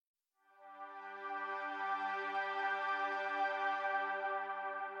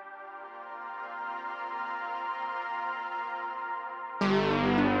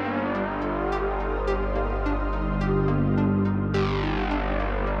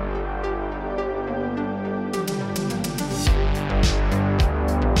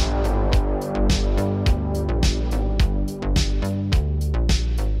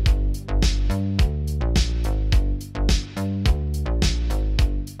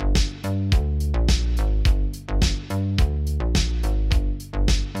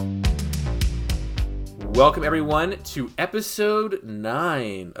Welcome, everyone, to episode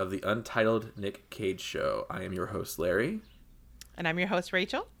 9 of the Untitled Nick Cage Show. I am your host, Larry. And I'm your host,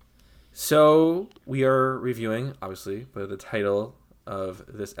 Rachel. So, we are reviewing, obviously, by the title of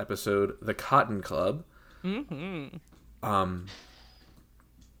this episode, The Cotton Club. Mm-hmm.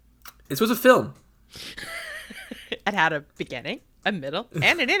 This was a film. It had a beginning, a middle,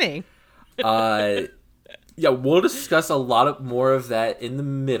 and an ending. Yeah, we'll discuss a lot more of that in the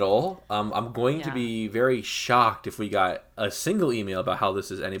middle. I'm going to be very shocked if we got a single email about how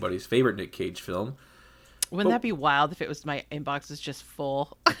this is anybody's favorite Nick Cage film. Wouldn't that be wild if it was my inbox was just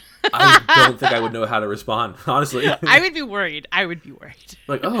full? I don't think I would know how to respond, honestly. I would be worried.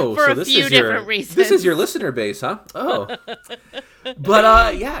 Like, oh, for so a this few is different reasons. This is your listener base, huh? Oh.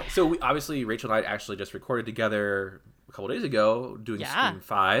 But, yeah, so obviously Rachel and I actually just recorded together a couple days ago doing Scream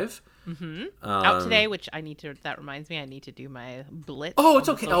 5. Mm-hmm. Out today, which that reminds me, I need to do my blitz. Oh, it's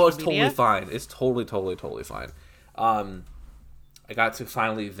okay. Oh, it's media. totally fine. It's totally fine. I got to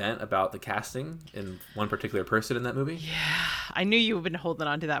finally vent about the casting in one particular person in that movie. Yeah, I knew you had been holding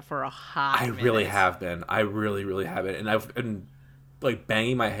on to that for a hot minute. Really have been. I really have been. And I've been like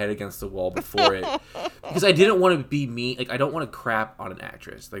banging my head against the wall before it because I didn't want to be mean. Like, I don't want to crap on an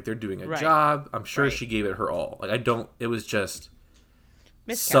actress. Like, they're doing a job. I'm sure she gave it her all. Like, it was just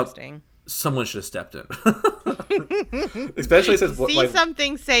miscasting. Someone should have stepped in. Especially since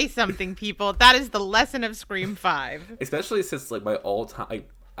something, say something, people. That is the lesson of Scream 5. Especially since like my all-time,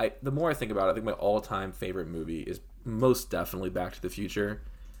 the more I think about it, I think my all-time favorite movie is most definitely Back to the Future.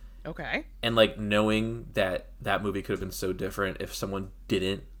 Okay. And like knowing that movie could have been so different if someone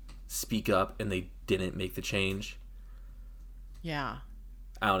didn't speak up and they didn't make the change. Yeah.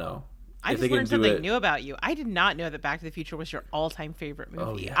 I don't know. I just learned something new about you. I did not know that Back to the Future was your all-time favorite movie.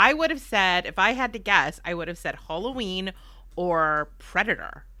 Oh, yeah. I would have said, if I had to guess, I would have said Halloween or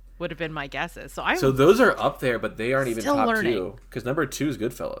Predator would have been my guesses. So those are up there, but they aren't even top learning. 2. Because number 2 is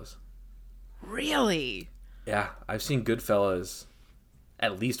Goodfellas. Really? Yeah, I've seen Goodfellas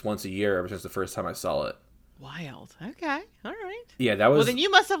at least once a year ever since the first time I saw it. Wild. Okay. All right. Yeah, that was... Well, then you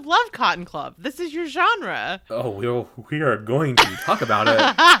must have loved Cotton Club. This is your genre. Oh, we are going to talk about it.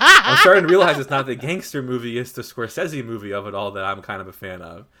 I'm starting to realize it's not the gangster movie, it's the Scorsese movie of it all that I'm kind of a fan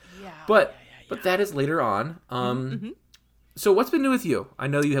of. Yeah. But that is later on. So what's been new with you? I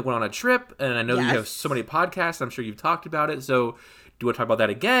know you went on a trip, and I know you have so many podcasts. I'm sure you've talked about it. So do you want to talk about that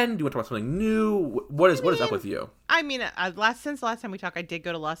again? Do you want to talk about something new? What is up with you? I mean, since the last time we talked, I did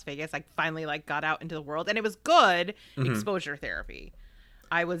go to Las Vegas. I finally got out into the world, and it was good exposure therapy.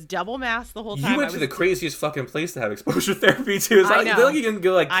 I was double masked the whole time. You went to the craziest fucking place to have exposure therapy too. It's not like you can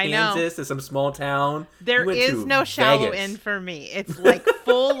go like Kansas to some small town. There is no shallow end for me. It's like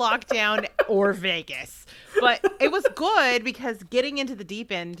full lockdown or Vegas. But it was good because getting into the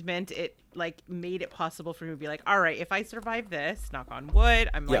deep end meant it made it possible for me to be like, all right, if I survive this, knock on wood,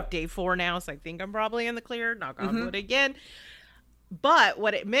 I'm day 4 now, so I think I'm probably in the clear, knock on wood again. But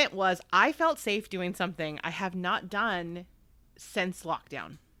what it meant was I felt safe doing something I have not done since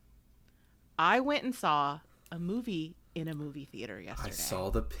lockdown. I went and saw a movie in a movie theater yesterday. I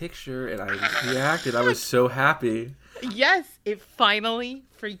saw the picture and I reacted. I was so happy. Yes, it finally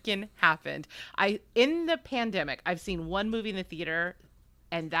freaking happened. In the pandemic, I've seen one movie in the theater,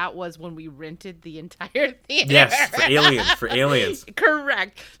 and that was when we rented the entire theater. Yes, for aliens.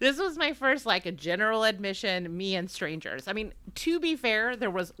 Correct. This was my first, a general admission, me and strangers. I mean, to be fair, there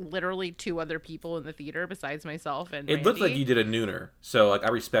was literally 2 other people in the theater besides myself and Randy. Looked like you did a nooner, so, I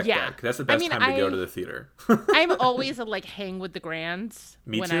respect that, because that's the best time to go to the theater. I'm always a, hang with the grands.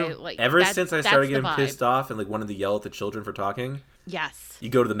 Me too. Ever since I started getting pissed off and, wanted to yell at the children for talking. Yes. You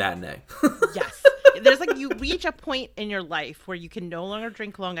go to the matinee. Yes. There's you reach a point in your life where you can no longer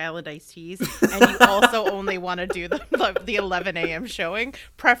drink Long Island iced teas, and you also only want to do the 11 a.m. showing,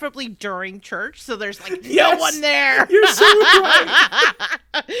 preferably during church. So there's no one there. You're so right.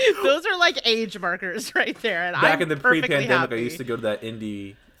 Those are age markers right there. And Back in the pre-pandemic, I used to go to that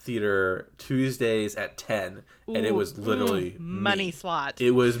indie theater Tuesdays at 10, and it was literally money me. slot.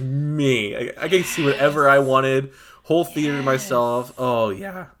 It was me. I could see whatever I wanted. Whole theater to myself. Oh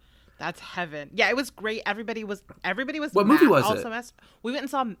yeah. That's heaven. Yeah, it was great. Everybody was. What movie was it? We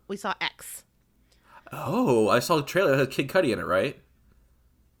went and saw X. Oh, I saw the trailer. It had Kid Cudi in it, right?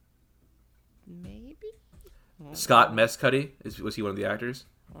 Maybe. Scott Mescudi was he one of the actors?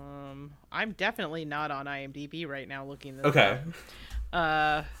 I'm definitely not on IMDb right now looking this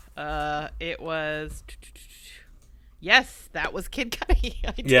up. It was. Yes, that was Kid Cudi.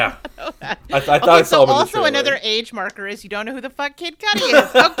 I did not know that. I thought I saw him in the also trailer. Another age marker is you don't know who the fuck Kid Cudi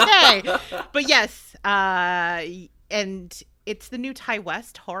is. Okay. But yes, and it's the new Ty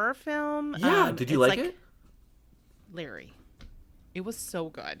West horror film. Yeah, did you like it? Larry. It was so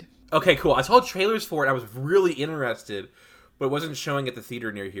good. Okay, cool. I saw trailers for it. I was really interested, but it wasn't showing at the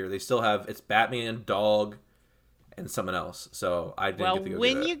theater near here. They still have it's Batman, Dog, and someone else. So I didn't get to go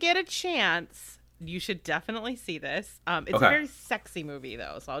when do that. You get a chance, you should definitely see this. It's a very sexy movie,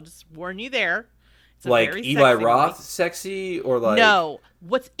 though, so I'll just warn you there. It's like Eli Roth sexy, or like... No.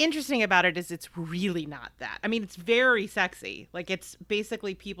 What's interesting about it is it's really not that. I mean, it's very sexy. Like, it's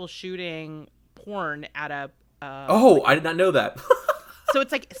basically people shooting porn at a... I did not know that. So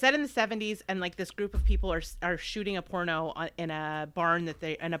it's like set in the 70s, and like this group of people are shooting a porno in a barn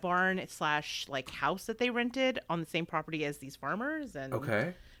 / like house that they rented on the same property as these farmers,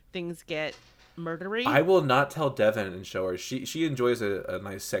 and things get murdery. I will not tell Devin and show her. She enjoys a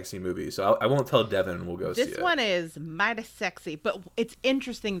nice sexy movie, so I won't tell Devin and we'll go see it. This one is mighty sexy, but it's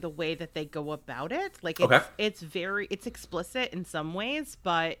interesting the way that they go about it. Like it's explicit in some ways,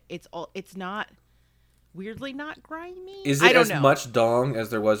 but it's not weirdly not grimy. Is it as much dong as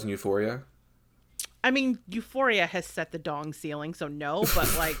there was in Euphoria? I mean, Euphoria has set the dong ceiling, so no,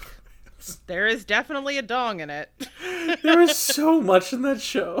 but like there is definitely a dong in it. There is so much in that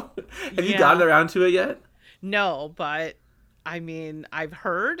show. Have you gotten around to it yet? No, but I mean, I've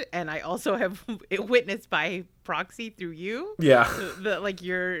heard, and I also have witnessed by proxy through you. Yeah. That like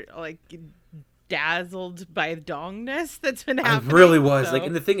you're like dazzled by dongness that's been happening. I really was. So. Like,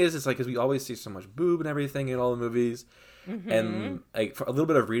 and the thing is, it's like, because we always see so much boob and everything in all the movies. Mm-hmm. And like for a little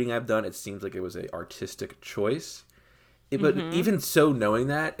bit of reading I've done, it seems like it was a artistic choice. But even so, knowing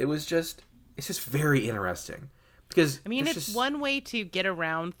that, it's just very interesting. Because I mean, it's one way to get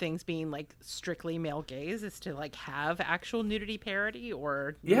around things being like strictly male gaze is to like have actual nudity parody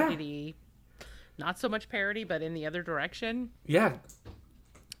or nudity, not so much parody, but in the other direction. Yeah.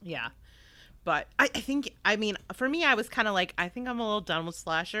 Yeah. But I think, I mean, for me, I was kind of like, I think I'm a little done with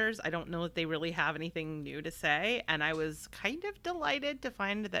slashers. I don't know that they really have anything new to say. And I was kind of delighted to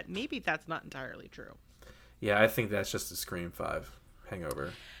find that maybe that's not entirely true. Yeah, I think that's just a Scream 5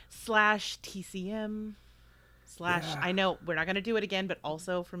 hangover. / TCM / I know we're not going to do it again, but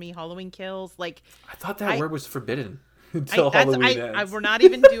also for me, Halloween Kills. Like, I thought that word was forbidden until Halloween ends. We're not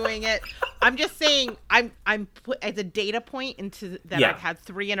even doing it. I'm just saying I'm put as a data point into that. I've had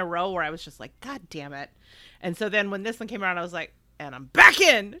 3 in a row where I was just like, God damn it. And so then when this one came around, I was like, and I'm back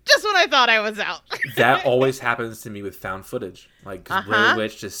in just when I thought I was out. That always happens to me with found footage. Like, Blair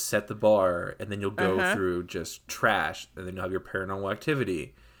Witch just set the bar, and then you'll go through just trash, and then you'll have your Paranormal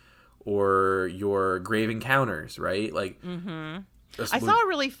Activity or your Grave Encounters, right? Like, I saw a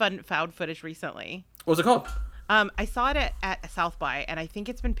really fun found footage recently. What was it called? I saw it at South by, and I think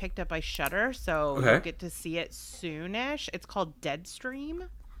it's been picked up by Shudder, so you'll get to see it soonish. It's called Deadstream.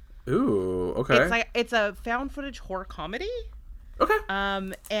 Ooh, okay. It's a found footage horror comedy. Okay.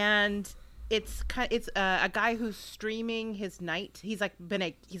 And it's a guy who's streaming his night. He's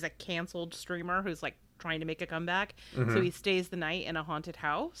a canceled streamer who's like trying to make a comeback. So he stays the night in a haunted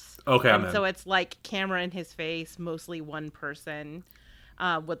house. Okay. And so it's like camera in his face, mostly one person,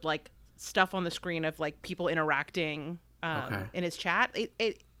 with like stuff on the screen of like people interacting in his chat.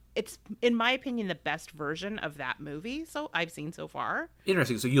 It's in my opinion the best version of that movie I've seen so far.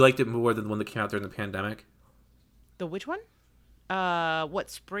 Interesting. So you liked it more than the one that came out during the pandemic? The which one? What,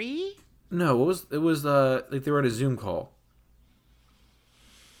 Spree? No, it was like they were on a Zoom call.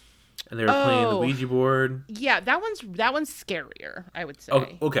 And they were playing the Ouija board. Yeah, that one's scarier, I would say.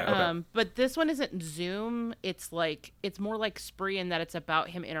 Oh, okay. But this one isn't Zoom. It's more like Spree in that it's about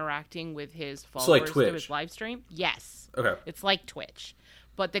him interacting with his followers through his live stream. Yes. Okay. It's like Twitch.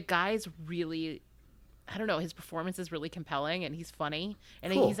 But the guy's really, I don't know, his performance is really compelling and he's funny.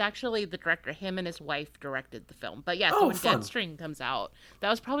 And he's actually the director. Him and his wife directed the film. But yeah, so when Deadstream comes out, that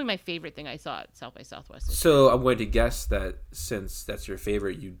was probably my favorite thing I saw at South by Southwest. So I'm going to guess that since that's your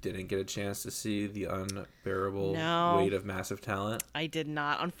favorite, you didn't get a chance to see the unbearable weight of massive talent? I did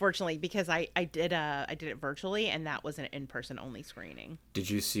not, unfortunately, because I did it virtually, and that was an in-person only screening. Did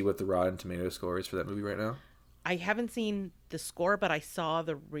you see what the Rotten Tomato score is for that movie right now? I haven't seen the score, but I saw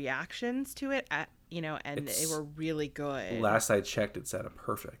the reactions to it they were really good. Last I checked, it's at a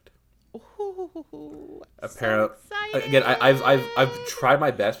perfect. Ooh, apparently, so again, I've tried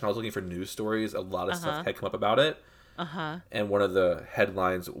my best when I was looking for news stories. A lot of stuff had come up about it. And one of the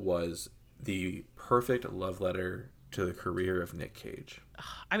headlines was the perfect love letter to the career of Nick Cage.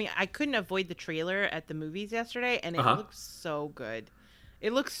 I mean, I couldn't avoid the trailer at the movies yesterday, and it looks so good.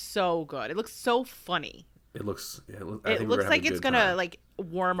 It looks so good. It looks so funny. It looks like it's gonna like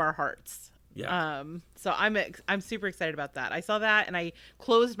warm our hearts. Yeah. So I'm super excited about that. I saw that and I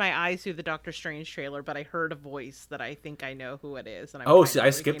closed my eyes through the Doctor Strange trailer, but I heard a voice that I think I know who it is, and see, I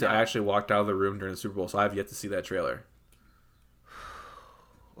skipped it. I actually walked out of the room during the Super Bowl, so I have yet to see that trailer.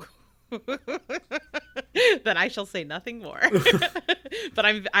 Then I shall say nothing more. But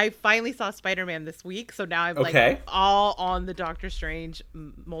I finally saw Spider-Man this week, so now I'm like all on the Doctor Strange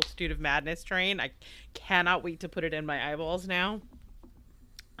Multitude of Madness train. I cannot wait to put it in my eyeballs now.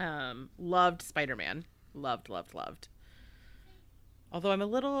 Loved Spider-Man. Loved. Although I'm a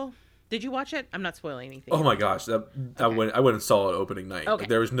little... Did you watch it? I'm not spoiling anything. Oh my gosh. I went and saw it opening night. Okay. Like,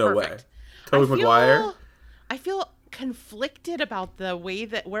 there was no Perfect. way. Tobey Maguire? I feel conflicted about the way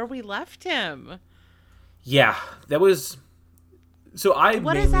where we left him. Yeah. That was... So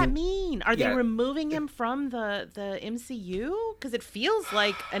what does that mean? Are they removing him from the MCU? Because it feels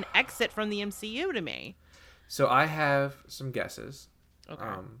like an exit from the MCU to me. So I have some guesses. Okay.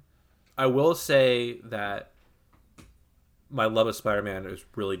 I will say that my love of Spider-Man is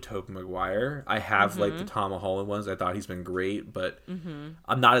really Tobey Maguire. I have like the Tom Holland ones. I thought he's been great, but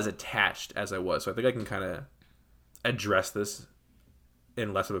I'm not as attached as I was. So I think I can kind of address this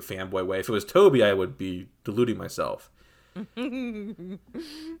in less of a fanboy way. If it was Tobey, I would be deluding myself.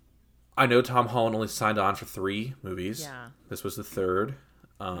 I know Tom Holland only signed on for 3 movies. Yeah. This was the 3rd.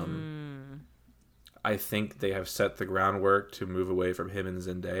 I think they have set the groundwork to move away from him and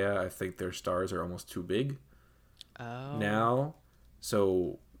Zendaya. I think their stars are almost too big now.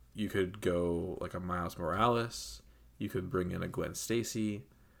 So you could go like a Miles Morales. You could bring in a Gwen Stacy.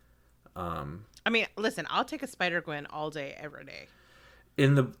 I mean, listen, I'll take a Spider-Gwen all day, every day.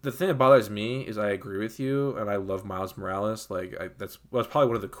 And the thing that bothers me is I agree with you, and I love Miles Morales. Like that's probably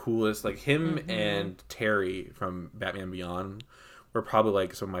one of the coolest. Like him and Terry from Batman Beyond were probably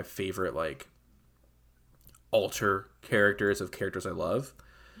like some of my favorite like alter characters of characters I love.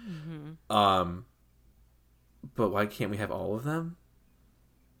 But why can't we have all of them?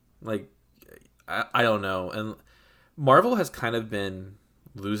 Like I don't know. And Marvel has kind of been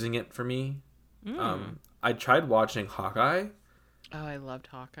losing it for me. I tried watching Hawkeye. Oh, I loved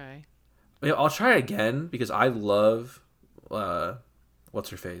Hawkeye. Yeah, I'll try it again because I love what's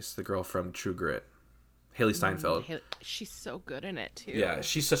her face, the girl from True Grit, Haley Steinfeld. She's so good in it too. Yeah,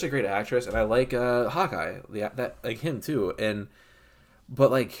 she's such a great actress, and I like Hawkeye, that like him too.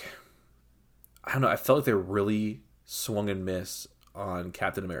 But like, I don't know, I felt like they really swung and missed on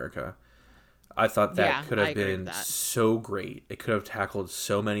Captain America. I thought that could have been so great. It could have tackled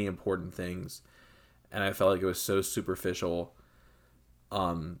so many important things, and I felt like it was so superficial.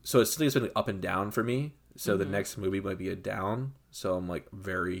 So it's been up and down for me. So the next movie might be a down. So I'm like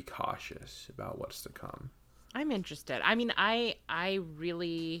very cautious about what's to come. I'm interested. I mean, I'm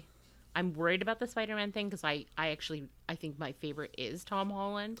worried about the Spider-Man thing because I think my favorite is Tom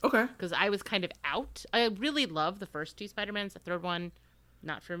Holland. Okay. Because I was kind of out. I really love the first 2 Spider-Mans. The third one,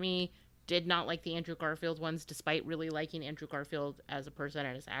 not for me. Did not like the Andrew Garfield ones, despite really liking Andrew Garfield as a person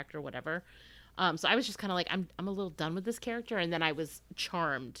and as an actor, whatever. So I was just kind of like, I'm a little done with this character. And then I was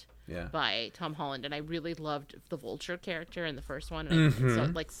charmed by Tom Holland. And I really loved the Vulture character in the first one. And so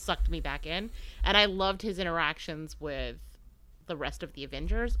it like sucked me back in. And I loved his interactions with the rest of the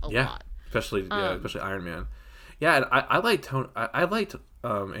Avengers a lot. Especially Iron Man. Yeah, and I liked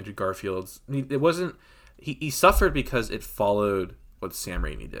Andrew Garfield's. It wasn't... He suffered because it followed what Sam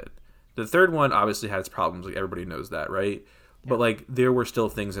Raimi did. The third one obviously had its problems. Like everybody knows that, right? But like there were still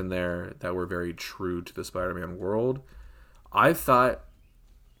things in there that were very true to the Spider-Man world. I thought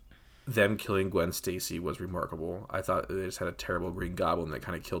them killing Gwen Stacy was remarkable. I thought they just had a terrible Green Goblin that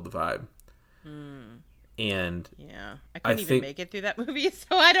kind of killed the vibe. And I couldn't even make it through that movie,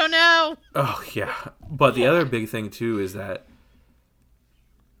 so I don't know. Oh yeah, but the other big thing too is that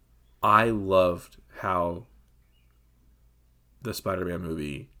I loved how the Spider-Man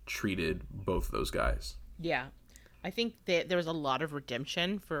movie treated both of those guys. Yeah. I think that there was a lot of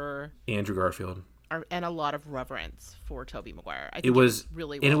redemption for Andrew Garfield and a lot of reverence for Tobey Maguire. I think it was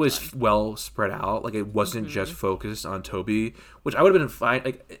really well and it was done. well spread out. Like it wasn't just focused on Tobey, which I would have been fine.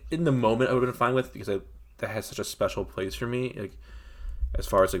 Like in the moment, I would have been fine with because that has such a special place for me. Like as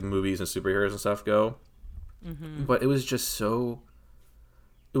far as like movies and superheroes and stuff go, but it was just so.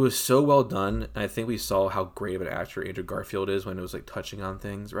 It was so well done, and I think we saw how great of an actor Andrew Garfield is when it was like touching on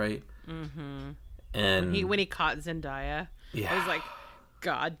things, right? And when he caught Zendaya, I was like,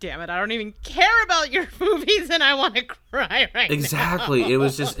 God damn it! I don't even care about your movies, and I want to cry right now. Exactly. It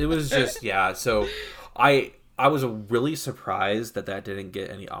was just yeah. So I was really surprised that didn't get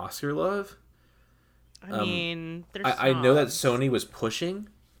any Oscar love. I mean, I know that Sony was pushing,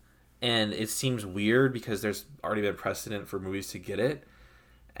 and it seems weird because there's already been precedent for movies to get it,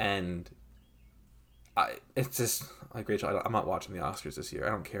 and it's just like Rachel. I'm not watching the Oscars this year. I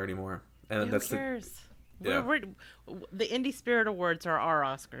don't care anymore. And who cares? We're, the Indie Spirit Awards are our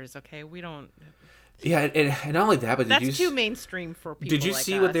Oscars. Okay, we don't. Yeah, and not only that, but that's too mainstream for people. Did you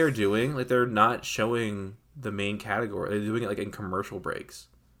see what they're doing? Like, they're not showing the main category. They're doing it like in commercial breaks.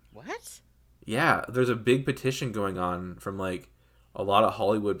 What? Yeah, there's a big petition going on from like a lot of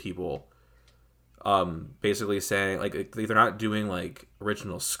Hollywood people, basically saying like they're not doing like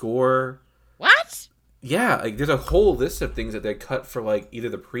original score. What? Yeah, like there's a whole list of things that they cut for like either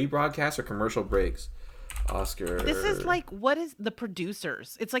the pre-broadcast or commercial breaks. Oscar. This is like, what is the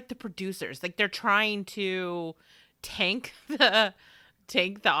producers? It's like the producers, like they're trying to tank the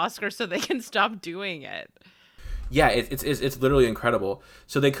Oscar so they can stop doing it. Yeah, it's literally incredible.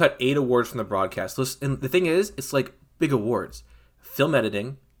 So they cut 8 awards from the broadcast list, and the thing is, it's like big awards: film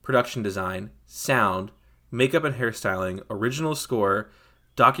editing, production design, sound, makeup and hairstyling, original score,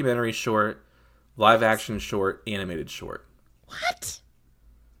 documentary short, live action short, animated short. What?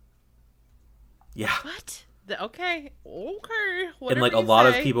 Yeah. What? Okay. And like a lot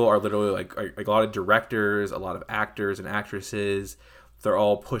of people are literally like a lot of directors, a lot of actors and actresses, they're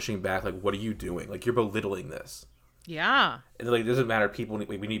all pushing back. Like, what are you doing? Like, you're belittling this. Yeah. And like, it doesn't matter. People it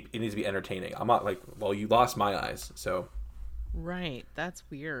needs to be entertaining. I'm not like, well, you lost my eyes, so. Right. That's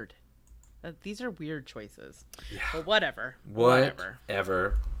weird. These are weird choices. Yeah. But whatever.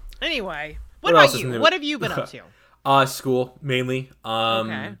 Anyway, what about you? What have you been up to? School mainly.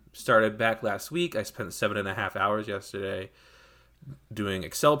 Okay. Started back last week. I spent 7.5 hours yesterday doing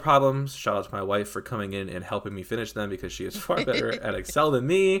Excel problems. Shout out to my wife for coming in and helping me finish them because she is far better at Excel than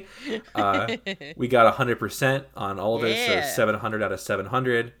me. We got 100% on all of it, so 700 out of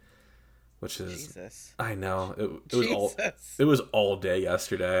 700, which is Jesus. I know it was all day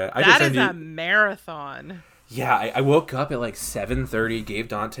yesterday. That is a marathon. Yeah, I woke up at like 7:30, gave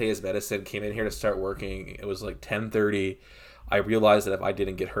Dante his medicine, came in here to start working. It was like 10:30. I realized that if I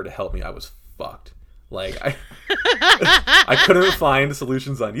didn't get her to help me, I was fucked. Like, I couldn't find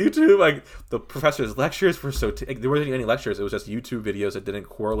solutions on YouTube. Like, the professor's lectures were there wasn't any lectures. It was just YouTube videos that didn't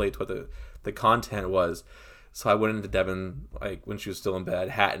correlate to what the content was. So I went into Devin, like, when she was still in bed,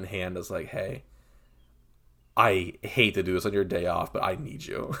 hat in hand. I was like, hey, I hate to do this on your day off, but I need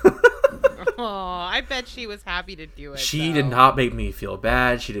you. Oh, I bet she was happy to do it. She did not make me feel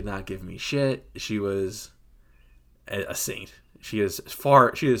bad. She did not give me shit. She was a saint. She is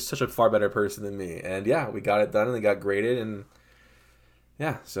such a far better person than me. And yeah, we got it done and it got graded, and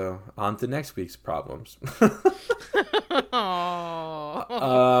yeah, so on to next week's problems.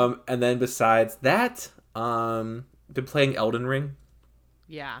 And then besides that, been playing Elden Ring.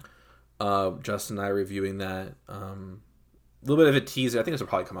 Yeah. Justin and I reviewing that. A little bit of a teaser. I think this will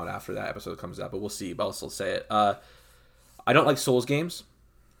probably come out after that episode comes out, but we'll see. But I'll still say it. I don't like Souls games.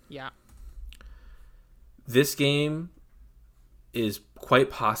 Yeah. This game is quite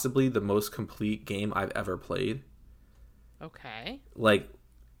possibly the most complete game I've ever played. Okay. Like,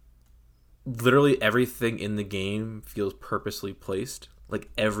 literally everything in the game feels purposely placed. Like,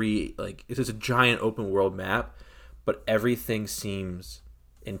 it's just a giant open world map, but everything seems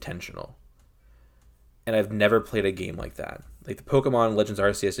intentional. And I've never played a game like that. Like, the Pokemon Legends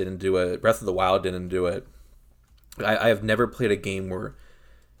Arceus didn't do it. Breath of the Wild didn't do it. I have never played a game where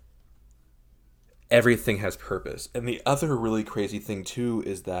everything has purpose. And the other really crazy thing, too,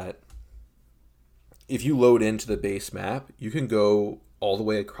 is that if you load into the base map, you can go all the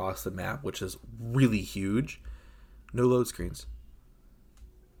way across the map, which is really huge. No load screens.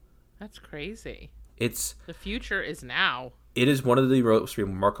 That's crazy. The future is now. It is one of the most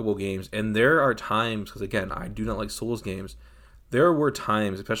remarkable games, and there are times, because again, I do not like Souls games, there were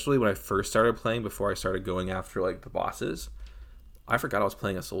times, especially when I first started playing, before I started going after like the bosses, I forgot I was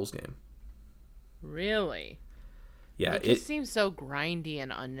playing a Souls game. Really? Yeah. It just seems so grindy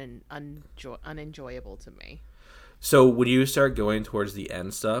and unenjoyable to me. So when you start going towards the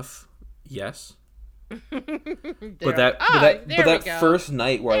end stuff, yes. but that first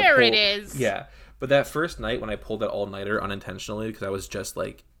night where there it is. Yeah. But that first night when I pulled that all-nighter unintentionally because I was just,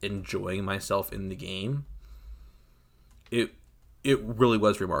 like, enjoying myself in the game, it really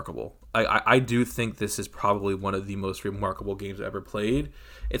was remarkable. I do think this is probably one of the most remarkable games I've ever played.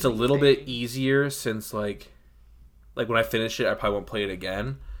 It's a little bit easier since, like when I finish it, I probably won't play it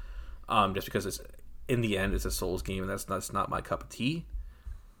again, just because in the end, it's a Souls game, and that's not my cup of tea.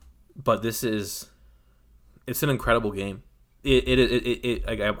 But it's an incredible game.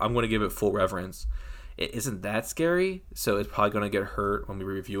 I'm going to give it full reverence. It isn't that scary, so it's probably going to get hurt when we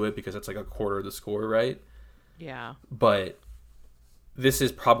review it because it's like a quarter of the score, right? Yeah. But this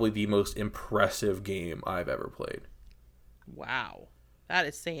is probably the most impressive game I've ever played. Wow. That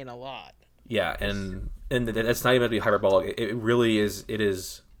is saying a lot. Yeah, and that's not even to be hyperbolic. It really is. It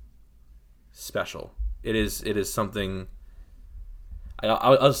is special. It is something. I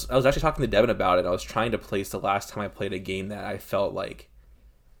was actually talking to Devin about it. I was trying to place the last time I played a game that I felt like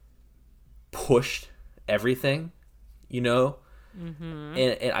pushed everything, and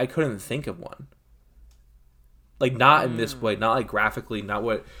I couldn't think of one. Like, not in this way, not like graphically, not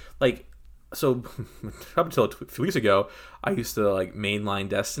what, like, so up until a few weeks ago, I used to like mainline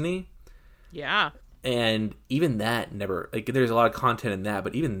Destiny. Yeah. And even that never, like, there's a lot of content in that,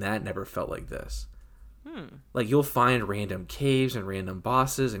 but even that never felt like this. Like, you'll find random caves and random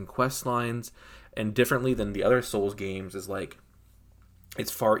bosses and quest lines, and differently than the other Souls games is like,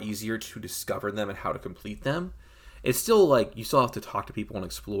 it's far easier to discover them and how to complete them. It's still like, you still have to talk to people and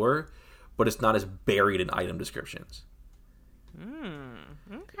explore, but it's not as buried in item descriptions.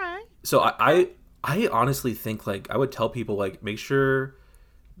 Okay. So I honestly think, like, I would tell people, like, make sure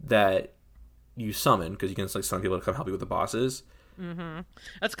that you summon, because you can, like, summon people to come help you with the bosses.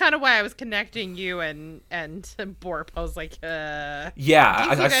 That's kind of why I was connecting you and Borp. I was like, yeah,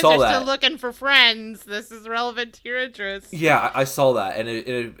 I saw that. Still looking for friends. This is relevant to your interests. Yeah, I saw that, and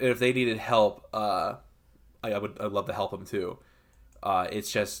if they needed help, I'd love to help them too.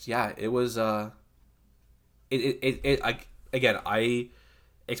 It's just, yeah, it was. I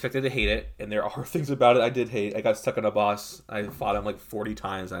expected to hate it, and there are things about it I did hate. I got stuck on a boss. I fought him like 40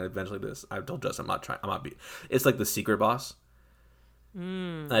 times, and I told Jess I'm not beat. It's like the secret boss.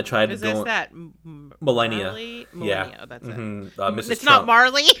 And I tried to go. Is that Millennia? Yeah, that's it. Mrs. It's Trump. not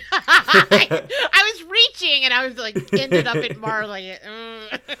Marley. I was reaching, and I was like ended up at Marley.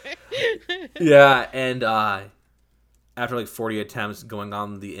 Yeah, and after like 40 attempts going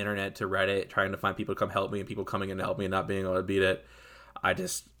on the internet to Reddit, trying to find people to come help me, and people coming in to help me and not being able to beat it, I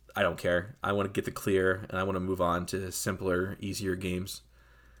don't care. I want to get the clear, and I want to move on to simpler, easier games.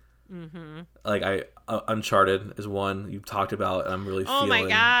 Like, Uncharted is one you've talked about, and I'm really feeling. Oh my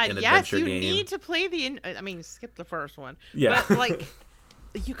god! An Yes, you game. need to play skip the first one. Yeah, but like,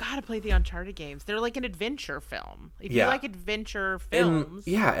 you gotta play the Uncharted games. They're like an adventure film. If you like adventure films,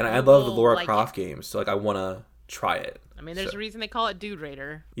 and I love the Lara Croft games, so like I want to try it. I mean, there's a reason they call it Dude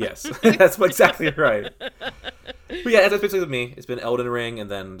Raider. Yes, that's exactly right. But yeah, that's basically with me. It's been Elden Ring,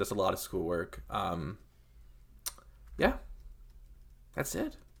 and then just a lot of schoolwork. Yeah, that's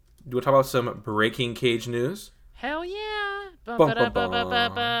it. Do you want to talk about some breaking Cage news? Hell yeah.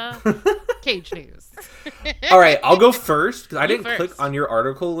 Cage news. All right, I'll go first, because I didn't click on your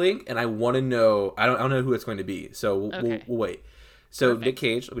article link, and I want to know. I don't know who it's going to be, so we'll wait. So Perfect. Nick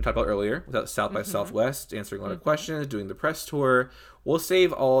Cage, like we talked about earlier, without South by Southwest, answering a lot of questions, doing the press tour. We'll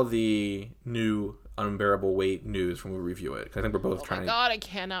save all the new Unbearable Weight news when we review it, because I think we're both trying. Oh my god, I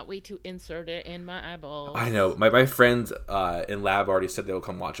cannot wait to insert it in my eyeballs. I know. My friends in lab already said they'll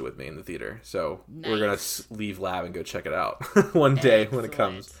come watch it with me in the theater, so we're gonna leave lab and go check it out one day when it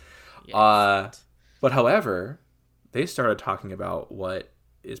comes. But however, they started talking about what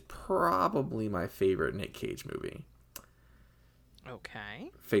is probably my favorite Nick Cage movie.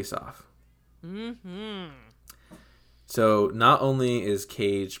 Okay. Face Off. So not only is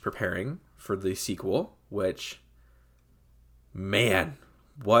Cage preparing for the sequel, which, man,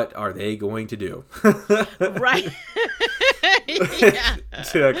 what are they going to do? Right.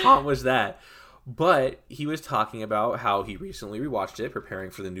 To accomplish that. But he was talking about how he recently rewatched it,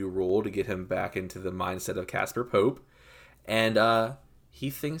 preparing for the new role to get him back into the mindset of Casper Pope. And he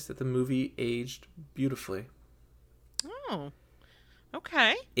thinks that the movie aged beautifully. Oh.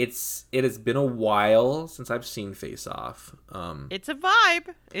 Okay. It has been a while since I've seen Face Off. It's a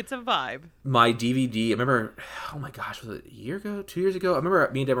vibe. My DVD, I remember, oh my gosh, was it a year ago? 2 years ago? I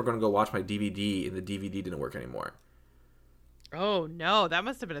remember me and Dad were going to go watch my DVD, and the DVD didn't work anymore. Oh no, that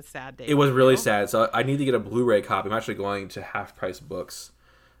must have been a sad day. It was really sad, so I need to get a Blu-ray copy. I'm actually going to Half Price Books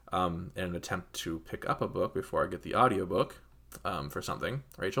in an attempt to pick up a book before I get the audiobook for something.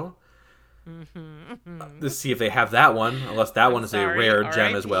 Rachel? To see if they have that one, unless that one is a rare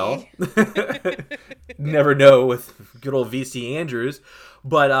gem as well. Never know with good old VC Andrews,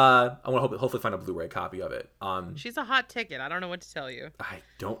 but I want to hopefully find a Blu-ray copy of it. She's a hot ticket. I don't know what to tell you. I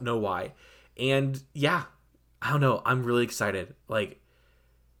don't know why, and yeah, I don't know. I'm really excited. Like,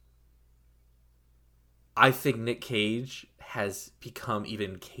 I think Nick Cage has become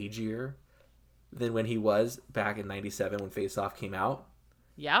even cagier than when he was back in '97 when Face Off came out.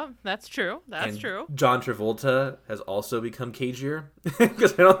 Yeah, that's true. That's true. John Travolta has also become cagier,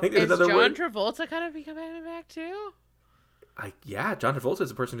 because I don't think there's another word. Is John Travolta kind of becoming back too? Yeah, John Travolta is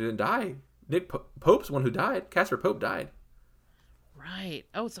the person who didn't die. Nick Pope's the one who died. Casper Pope died. Right.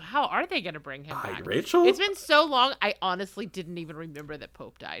 Oh, so how are they going to bring him back? Rachel? It's been so long, I honestly didn't even remember that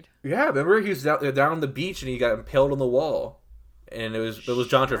Pope died. Yeah, remember he was down on the beach and he got impaled on the wall. And it was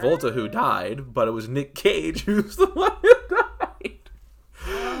John Travolta who died, but it was Nick Cage who's the one who died.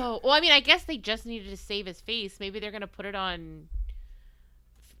 Oh, well, I mean, I guess they just needed to save his face. Maybe they're going to put it on...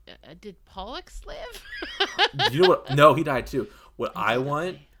 did Pollux live? You know what? No, he died too. What I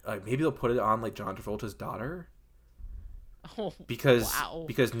want, maybe they'll put it on like John Travolta's daughter. Oh, because wow.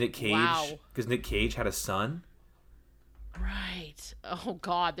 because Nick Cage had a son. Right. Oh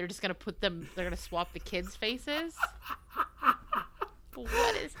God, they're just gonna they're gonna swap the kids' faces.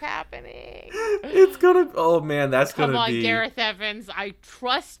 What is happening? It's gonna. Oh man, that's gonna be. Come on, Gareth Evans. I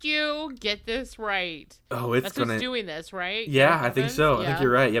trust you. Get this right. Oh, it's that's gonna. who's doing this, right? Yeah, Gareth I think Evans? so. Yeah. I think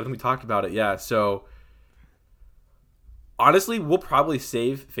you're right. Yeah, we talked about it. Yeah, so honestly, we'll probably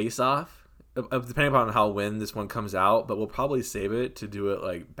save Face Off. Depending upon when this one comes out, but we'll probably save it to do it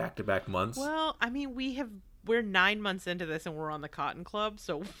like back-to-back months. Well, I mean, we're 9 months into this and we're on the Cotton Club,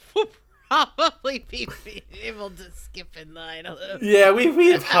 so we'll probably be able to skip in line a little. Yeah,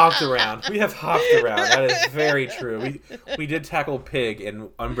 we have hopped around. We have hopped around. That is very true. We did tackle Pig, and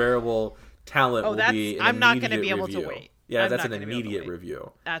Unbearable Talent will be an I'm not going to be able review. to wait. Yeah, that's an immediate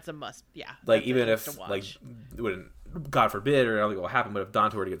review. That's a must. Yeah. Like even if God forbid, or I don't think it will happen, but if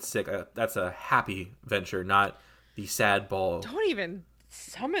Dante were to get sick, that's a happy venture, not the sad ball. Don't even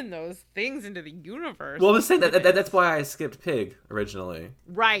summon those things into the universe. Well, I'm saying that's why I skipped Pig originally.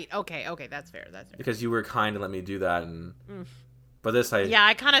 Right. Okay. That's fair. Because you were kind to let me do that, and but this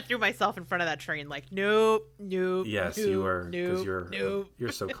I kind of threw myself in front of that train. Like, nope. Yes, nope, you were, because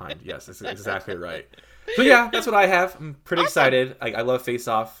you're so kind. Yes, that's exactly right. So yeah, that's what I have. I'm pretty excited. I love Face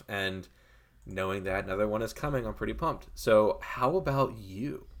Off, and knowing that another one is coming, I'm pretty pumped. So how about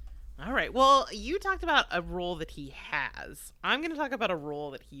you? All right. Well, you talked about a role that he has. I'm going to talk about a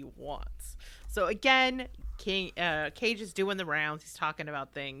role that he wants. So again, Cage is doing the rounds. He's talking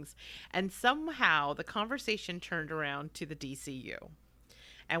about things. And somehow the conversation turned around to the DCU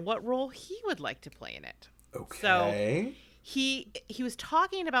and what role he would like to play in it. Okay. So he was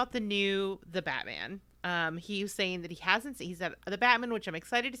talking about the Batman. He was saying that he said the Batman, which I'm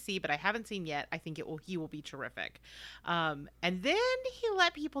excited to see, but I haven't seen yet. I think he will be terrific. And then he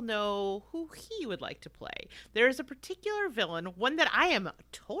let people know who he would like to play. There's a particular villain, one that I am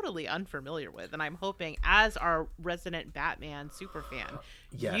totally unfamiliar with, and I'm hoping, as our resident Batman superfan,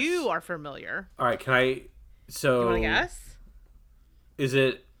 yes, you are familiar. All right, can I? So you want to guess? Is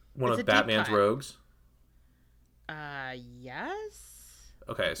it one of Batman's rogues? Yes.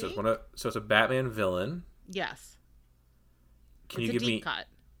 Okay, so it's a Batman villain. Yes. Can you give me cut?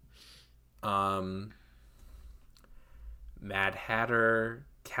 Mad Hatter,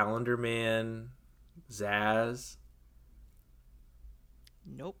 Calendar Man, Zaz?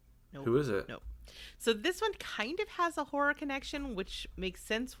 Nope. Who is it? Nope. So this one kind of has a horror connection, which makes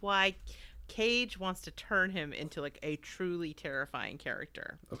sense why Cage wants to turn him into like a truly terrifying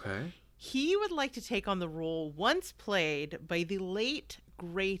character. Okay. He would like to take on the role once played by the late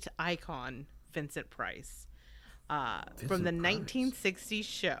great icon Vincent Price from the 1960s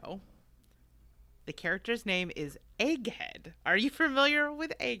show. The character's name is Egghead. Are you familiar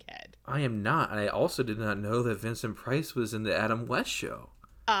with Egghead? I am not. I also did not know that Vincent Price was in the Adam West show.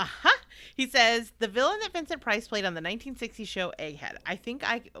 He says, the villain that Vincent Price played on the 1960s show Egghead. I think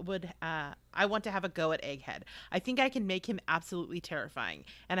I want to have a go at Egghead. I think I can make him absolutely terrifying.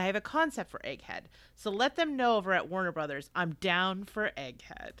 And I have a concept for Egghead. So let them know over at Warner Brothers, I'm down for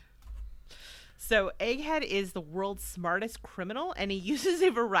Egghead. So Egghead is the world's smartest criminal, and he uses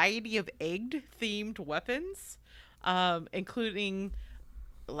a variety of egg-themed weapons, including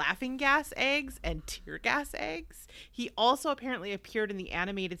laughing gas eggs and tear gas eggs. He also apparently appeared in the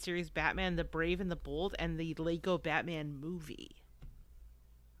animated series Batman the Brave and the Bold and the Lego Batman movie.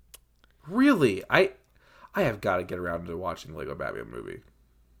 Really? I have got to get around to watching Lego Batman movie.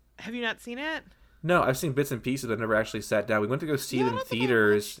 Have you not seen it? No, I've seen bits and pieces, but I've never actually sat down. We went to go see it in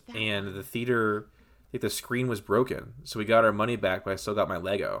theaters, and the theater, I think the screen was broken. So we got our money back, but I still got my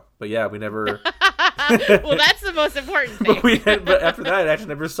Lego. But yeah, we never... Well, that's the most important thing. But after that, I actually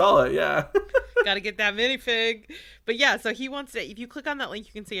never saw it, yeah. Got to get that minifig. But yeah, so he wants to... If you click on that link,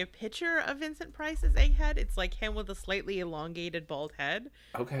 you can see a picture of Vincent Price's Egghead. It's like him with a slightly elongated bald head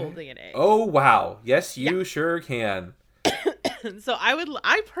holding an egg. Oh, wow. Yes, you sure can. So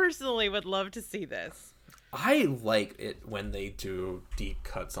I personally would love to see this. I like it when they do deep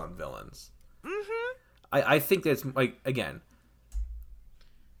cuts on villains. Mm-hmm. I think that's, like, again...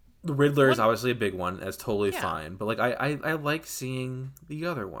 The Riddler is obviously a big one. That's totally fine. But like I like seeing the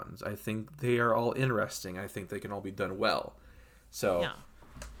other ones. I think they are all interesting. I think they can all be done well. So. Yeah.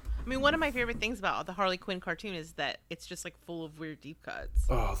 I mean, one of my favorite things about the Harley Quinn cartoon is that it's just like full of weird deep cuts.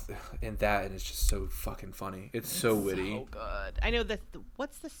 Oh, and it's just so fucking funny. It's so witty. So good. I know that.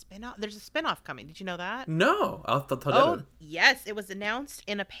 What's the spinoff? There's a spinoff coming. Did you know that? No, I'll tell you. Oh, yes. It was announced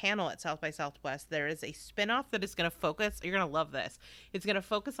in a panel at South by Southwest. There is a spinoff that is going to focus. You're going to love this. It's going to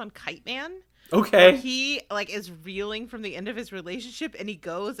focus on Kite Man. Okay. He is reeling from the end of his relationship, and he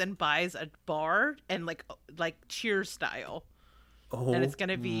goes and buys a bar and like Cheers style. Oh, and it's going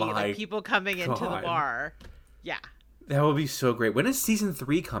to be like people coming into the bar. Yeah. That would be so great. When is season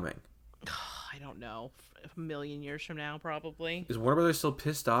 3 coming? I don't know. A million years from now, probably. Is Warner Brothers still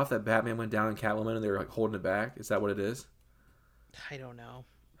pissed off that Batman went down in Catwoman and they were like holding it back? Is that what it is? I don't know.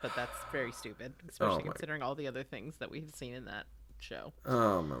 But that's very stupid, especially considering all the other things that we've seen in that show.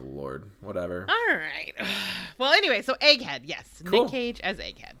 Oh, my Lord. Whatever. All right. Well, anyway, so Egghead. Yes. Cool. Nick Cage as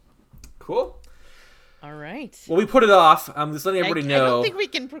Egghead. Cool. All right. Well, we put it off. I'm just letting everybody know. I don't think we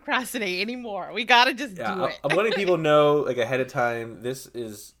can procrastinate anymore. We got to just do it. I'm letting people know like ahead of time. This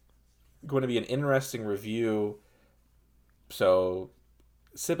is going to be an interesting review. So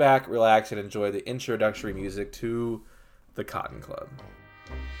sit back, relax, and enjoy the introductory music to The Cotton Club.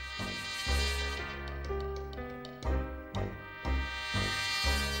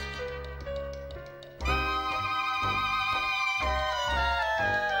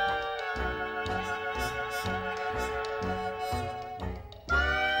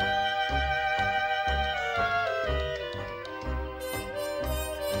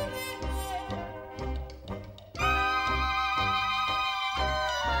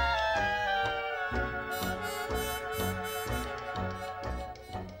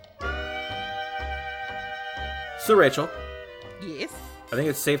 So, Rachel. Yes? I think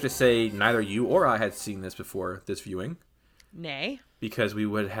it's safe to say neither you or I had seen this before this viewing. Nay. Because we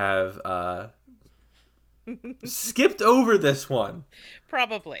would have skipped over this one.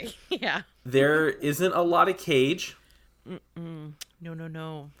 Probably, yeah. There isn't a lot of Cage. Mm-mm.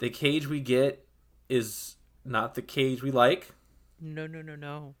 No. The Cage we get is not the Cage we like.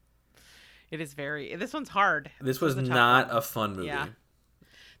 No. It is this one's hard. This was not a fun movie. Yeah.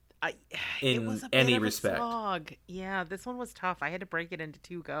 In it was a any bit respect. Of a slog. Yeah, this one was tough. I had to break it into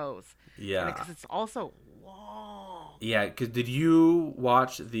 2 goes. Yeah. Because it's also long. Yeah, because did you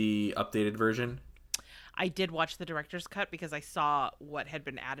watch the updated version? I did watch the director's cut because I saw what had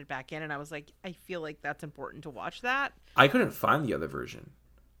been added back in, and I was like, I feel like that's important to watch that. I couldn't find the other version.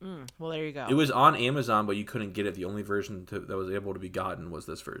 Well, there you go. It was on Amazon, but you couldn't get it. The only version that was able to be gotten was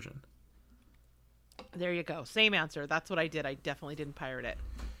this version. There you go. Same answer. That's what I did. I definitely didn't pirate it.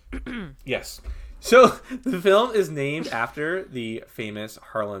 Yes. So the film is named after the famous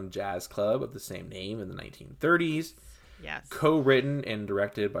Harlem Jazz Club of the same name in the 1930s. Yes. Co-written and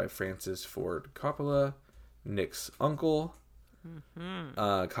directed by Francis Ford Coppola, Nick's uncle. Mm-hmm.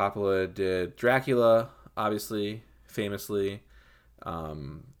 Coppola did Dracula, obviously, famously.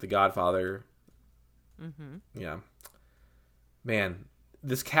 The Godfather. Mm-hmm. Yeah. Man,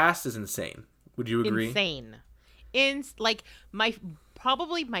 this cast is insane. Would you agree? Insane.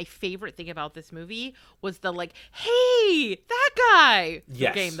 Probably my favorite thing about this movie was the hey, that guy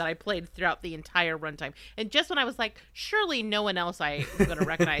game that I played throughout the entire runtime. And just when I was like, surely no one else I was going to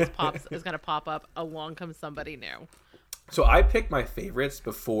recognize is going to pop up, along comes somebody new. So I picked my favorites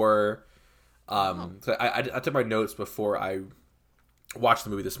before. So I took my notes before I watched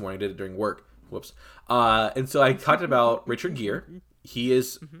the movie this morning. I did it during work. Whoops. And so I talked about Richard Gere. He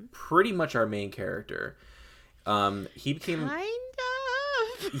is pretty much our main character. He became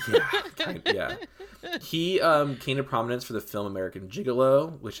yeah. He came to prominence for the film American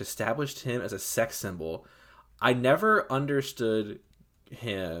Gigolo, which established him as a sex symbol. I never understood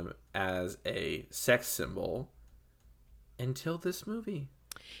him as a sex symbol until this movie.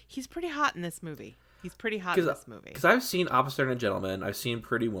 He's pretty hot in this movie. Because I've seen Officer and a Gentleman. I've seen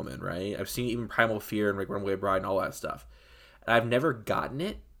Pretty Woman, right? I've seen even Primal Fear and Runaway Bride and all that stuff. And I've never gotten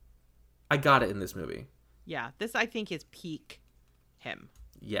it. I got it in this movie. Yeah, this I think is peak him.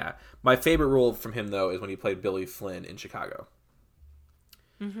 Yeah. My favorite role from him, though, is when he played Billy Flynn in Chicago.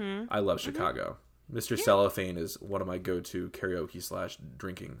 Mm-hmm. I love Chicago. Mr. Cellophane is one of my go-to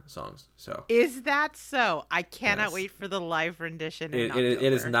karaoke/drinking songs. So is that so? I cannot wait for the live rendition. It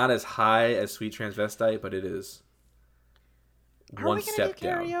is not as high as Sweet Transvestite, but it is one step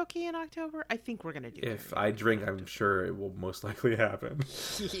down. Are we going to do karaoke in October? I think we're going to do If karaoke. I drink, I'm sure it will most likely happen.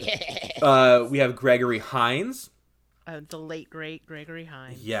 Yes. We have Gregory Hines. The late, great Gregory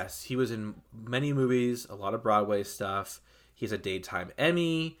Hines. Yes, he was in many movies, a lot of Broadway stuff. He has a Daytime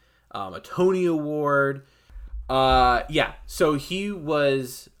Emmy, a Tony Award. So he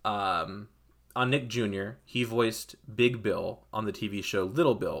was on Nick Jr., he voiced Big Bill on the TV show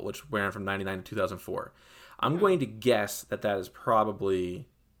Little Bill, which ran from 1999 to 2004. I'm going to guess that is probably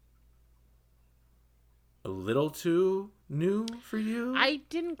a little too new for you. I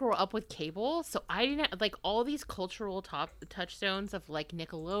didn't grow up with cable, so I didn't like all these cultural touchstones of like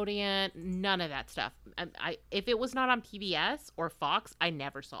Nickelodeon, none of that stuff. If it was not on PBS or Fox, I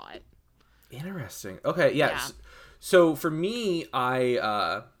never saw it. Interesting. Okay, yeah. So for me,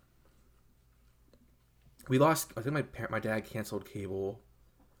 we lost. I think my dad canceled cable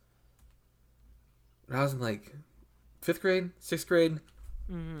when I was in like 5th grade, 6th grade.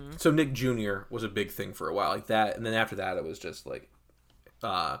 Mm-hmm. So Nick Jr. was a big thing for a while, like that, and then after that, it was just like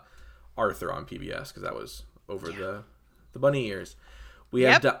Arthur on PBS because that was over the bunny ears. We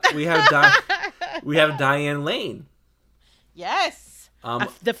have Diane Lane. Yes,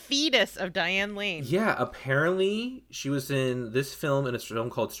 the fetus of Diane Lane. Yeah, apparently she was in this film in a film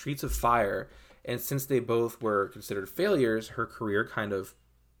called Streets of Fire, and since they both were considered failures, her career kind of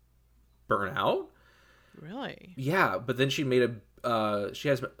burnt out. Really? Yeah, but then she made she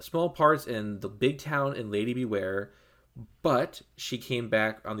has small parts in The Big Town and Lady Beware, but she came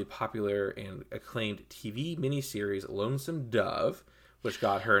back on the popular and acclaimed TV miniseries Lonesome Dove, which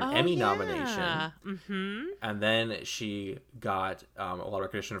got her an Emmy nomination. Mm-hmm. And then she got a lot of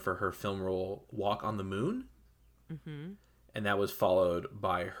recognition for her film role Walk on the Moon. Mm-hmm. And that was followed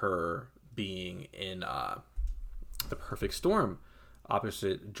by her being in The Perfect Storm,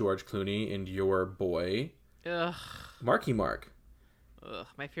 opposite George Clooney and your boy, Marky Mark. Ugh,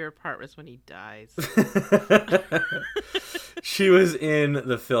 my favorite part was when he dies. She was in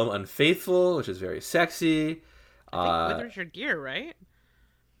the film Unfaithful, which is very sexy. I think with Richard Gere, right?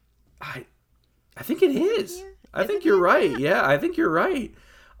 I think it is. Yeah. I think you're right. Yeah, I think you're right.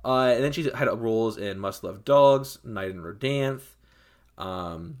 And then she had roles in Must Love Dogs, Night in Rodanthe.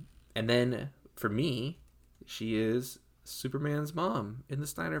 And then, for me, she is Superman's mom in the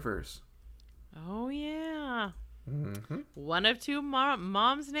Snyderverse. Oh, yeah. Mm-hmm. One of two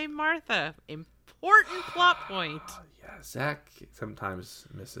moms named Martha. Important plot point. Yeah, Zach sometimes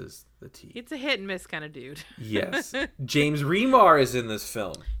misses the T. It's a hit and miss kind of dude. Yes. James Remar is in this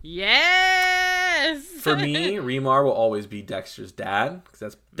film. Yes! For me, Remar will always be Dexter's dad, because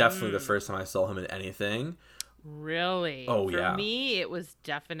that's definitely the first time I saw him in anything. Really? Oh, yeah. For me, it was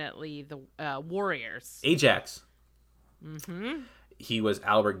definitely the Warriors. Ajax. Mm-hmm. He was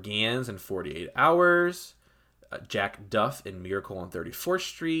Albert Gans in 48 Hours. Jack Duff in Miracle on 34th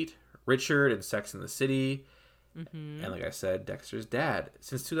Street, Richard in Sex and the City, and like I said, Dexter's dad.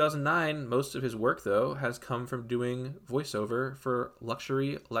 Since 2009, most of his work, though, has come from doing voiceover for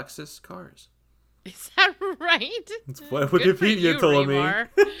luxury Lexus cars. Is that right? That's what Wikipedia told me.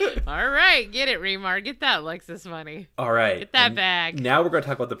 All right, get it, Remar. Get that Lexus money. All right. Get that bag. Now we're going to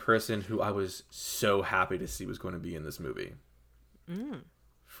talk about the person who I was so happy to see was going to be in this movie.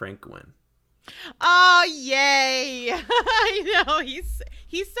 Frank Gwynn. Oh, yay. I know. He's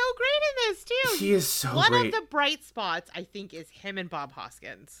so great in this, too. He is so great. One of great. the bright spots, I think, is him and Bob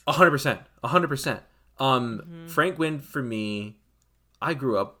Hoskins. 100%. 100%. Frank Gwynn, for me, I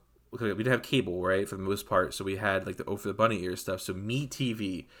grew up, we didn't have cable, right, for the most part, so we had, like, the over the bunny ear stuff. So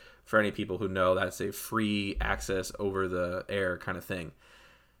MeTV, for any people who know, that's a free access over the air kind of thing.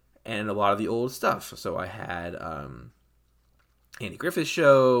 And a lot of the old stuff. So I had Andy Griffith's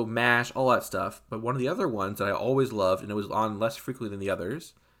Show, MASH, all that stuff. But one of the other ones that I always loved, and it was on less frequently than the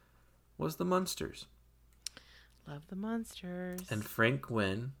others, was The Munsters. Love The Munsters. And Frank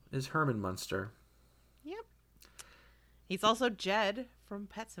Gwynn is Herman Munster. Yep. He's also Jed from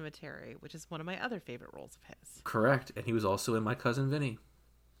Pet Sematary, which is one of my other favorite roles of his. Correct. And he was also in My Cousin Vinny.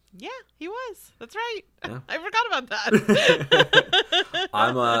 Yeah, he was. That's right. Yeah. I forgot about that.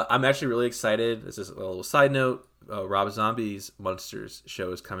 I'm actually really excited. This is a little side note. Rob Zombie's Munsters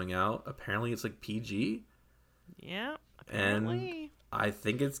show is coming out. Apparently, it's like PG. Yeah, apparently. And I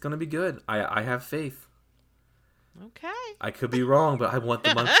think it's going to be good. I have faith. Okay. I could be wrong, but I want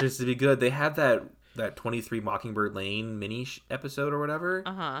the Munsters to be good. They had that 23 Mockingbird Lane mini episode or whatever.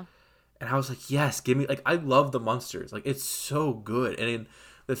 Uh-huh. And I was like, yes, give me, like, I love the Munsters. Like, it's so good. And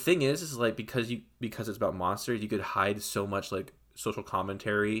the thing is like, because it's about monsters, you could hide so much, like, social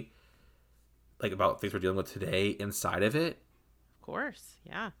commentary, like, about things we're dealing with today inside of it. Of course,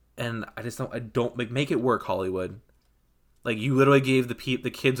 yeah. And I don't like, make it work, Hollywood. Like, you literally gave the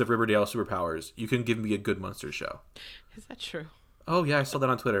kids of Riverdale superpowers. You can give me a good Munsters show. Is that true? Oh, yeah, I saw that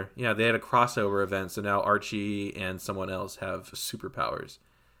on Twitter. Yeah, they had a crossover event, so now Archie and someone else have superpowers.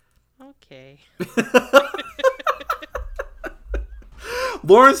 Okay.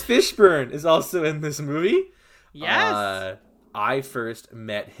 Lawrence Fishburne is also in this movie. Yes. I first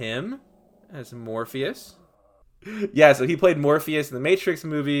met him as Morpheus. Yeah, so he played Morpheus in the Matrix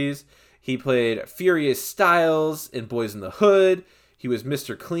movies. He played Furious Styles in Boys in the Hood. He was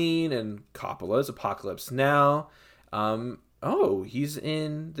Mr. Clean in Coppola's Apocalypse Now. He's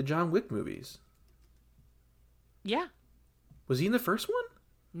in the John Wick movies. Yeah. Was he in the first one?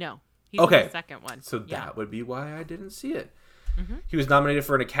 No. He's in the second one. So that would be why I didn't see it. Mm-hmm. He was nominated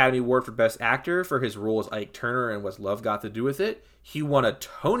for an Academy Award for Best Actor for his role as Ike Turner in What's Love Got to Do with It. He won a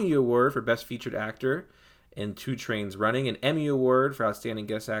Tony Award for Best Featured Actor in 2 Trains Running, an Emmy Award for Outstanding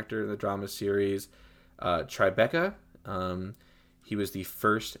Guest Actor in the drama series Tribeca. He was the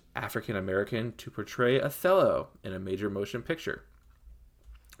first African American to portray Othello in a major motion picture,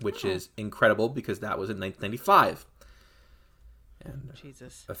 which is incredible because that was in 1995. And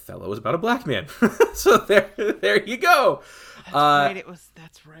Jesus. Othello was about a black man. So there you go. That's right.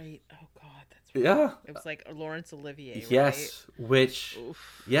 That's right. Oh God, that's right. Yeah. It was like Laurence Olivier. Yes. Right? Which.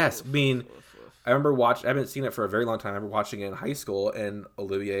 Oof, yes. Oof, I mean, I remember I haven't seen it for a very long time. I remember watching it in high school, and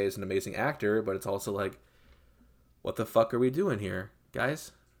Olivier is an amazing actor, but it's also like, what the fuck are we doing here,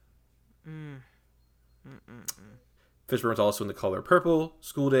 guys? Fishburne was also in The Color Purple,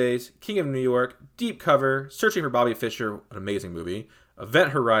 School Days, King of New York, Deep Cover, Searching for Bobby Fischer, an amazing movie,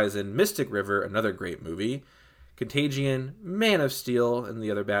 Event Horizon, Mystic River, another great movie, Contagion, Man of Steel, and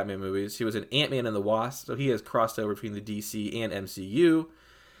the other Batman movies. He was in Ant-Man and the Wasp, so he has crossed over between the DC and MCU.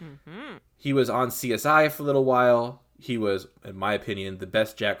 Mm-hmm. He was on CSI for a little while. He was, in my opinion, the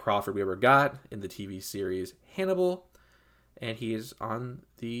best Jack Crawford we ever got in the TV series Hannibal. And he is on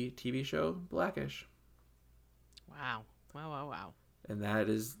the TV show Blackish. Wow. Wow. And that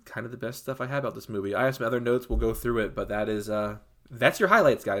is kind of the best stuff I have about this movie. I have some other notes. We'll go through it, but that's your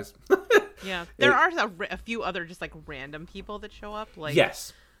highlights, guys. Yeah. There are a few other just like random people that show up. Like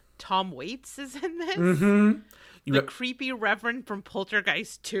yes. Tom Waits is in this. Mm-hmm. The creepy Reverend from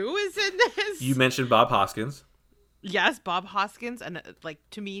Poltergeist 2 is in this. You mentioned Bob Hoskins. Yes, Bob Hoskins. And like,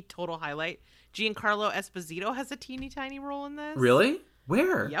 to me, total highlight. Giancarlo Esposito has a teeny tiny role in this. Really?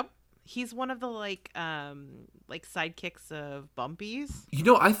 Where? Yep. He's one of the like sidekicks of Bumpy's. You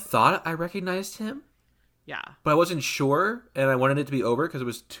know, I thought I recognized him. Yeah. But I wasn't sure, and I wanted it to be over because it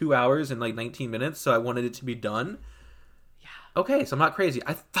was 2 hours and like 19 minutes, so I wanted it to be done. Yeah. Okay, so I'm not crazy.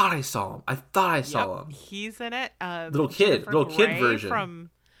 I thought I saw him. He's in it. Little kid version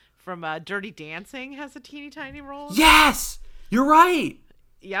from Dirty Dancing has a teeny tiny role. Yes, you're right.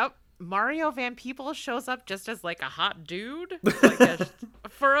 Yep. Mario Van Peebles shows up just as like a hot dude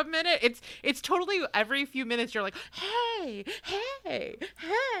for a minute. It's totally every few minutes you're like, hey,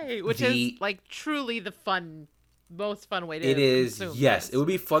 which is like truly the most fun way to it is consume yes this. It would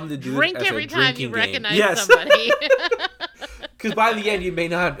be fun to do drink as every a time you game. recognize yes. somebody, because by the end you may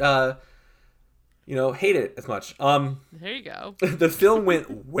not hate it as much. There you go. The film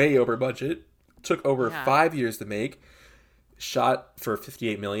went way over budget, took over 5 years to make. Shot for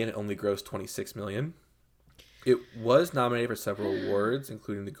 $58 million, it only grossed $26 million. It was nominated for several awards,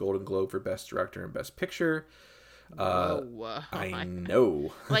 including the Golden Globe for Best Director and Best Picture. I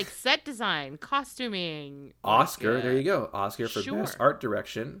know. Like set design, costuming. Oscar, there you go. Oscar for Best Art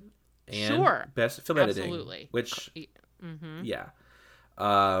Direction and Best Film Editing. Absolutely. Which, yeah.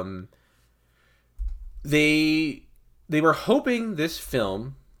 They were hoping this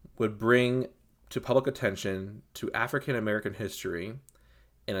film would bring to public attention to African American history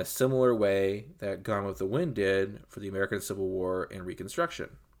in a similar way that Gone with the Wind did for the American Civil War and Reconstruction.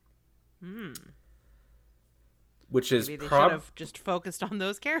 Which is maybe they should have just focused on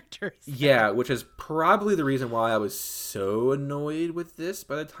those characters. Yeah, which is probably the reason why I was so annoyed with this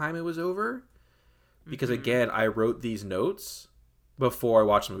by the time it was over. Because again, I wrote these notes before I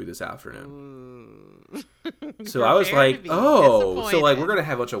watched the movie this afternoon. So I was like, so like we're going to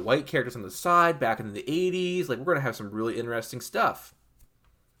have a bunch of white characters on the side back in the 80s. Like we're going to have some really interesting stuff.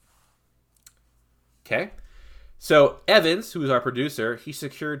 Okay. So Evans, who is our producer, he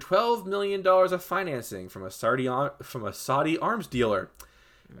secured $12 million of financing from a Saudi arms dealer.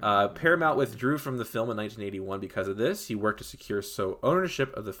 Paramount withdrew from the film in 1981 because of this. He worked to secure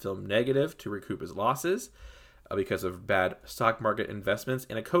ownership of the film negative to recoup his losses because of bad stock market investments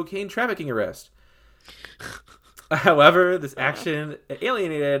and a cocaine trafficking arrest. However, this action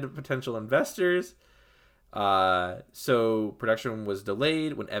alienated potential investors. So production was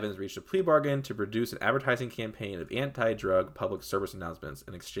delayed when Evans reached a plea bargain to produce an advertising campaign of anti-drug public service announcements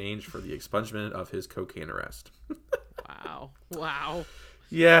in exchange for the expungement of his cocaine arrest. Wow.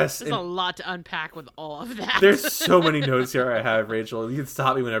 Yes. There's a lot to unpack with all of that. There's so many notes here I have, Rachel. You can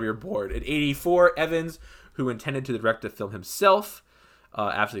stop me whenever you're bored. In 1984, Evans, who intended to direct the film himself,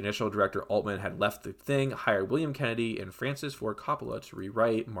 After the initial director Altman had left the thing, hired William Kennedy and Francis Ford Coppola to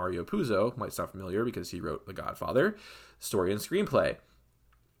rewrite Mario Puzo, might sound familiar because he wrote The Godfather, story and screenplay.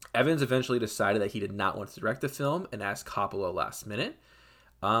 Evans eventually decided that he did not want to direct the film and asked Coppola last minute,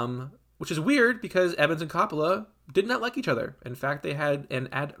 which is weird because Evans and Coppola did not like each other. In fact, they had an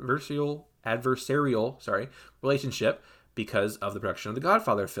adversarial relationship because of the production of the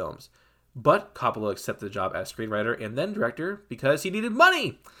Godfather films. But Coppola accepted the job as screenwriter and then director because he needed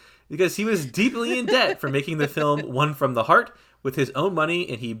money. Because he was deeply in debt for making the film One from the Heart with his own money,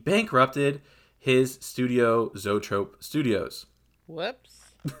 and he bankrupted his studio, Zoetrope Studios. Whoops.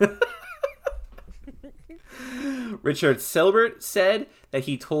 Richard Selbert said that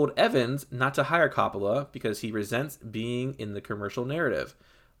he told Evans not to hire Coppola because he resents being in the commercial narrative,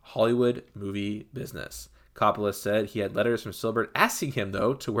 Hollywood movie business. Coppola said he had letters from Selbert asking him,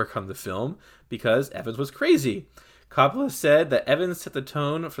 though, to work on the film because Evans was crazy. Coppola said that Evans set the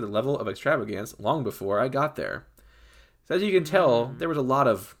tone for the level of extravagance long before I got there. So as you can tell, there was a lot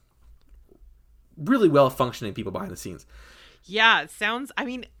of really well-functioning people behind the scenes. Yeah, it sounds, I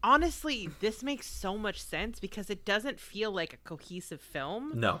mean, honestly, this makes so much sense because it doesn't feel like a cohesive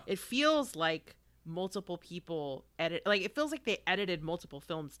film. No. It feels like multiple people it feels like they edited multiple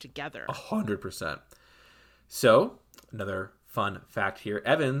films together. 100%. So, another fun fact here.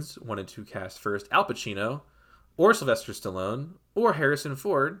 Evans wanted to cast first Al Pacino or Sylvester Stallone or Harrison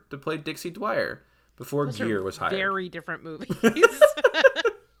Ford to play Dixie Dwyer before Gere was hired. Very different movies.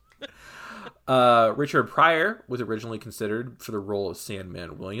 Richard Pryor was originally considered for the role of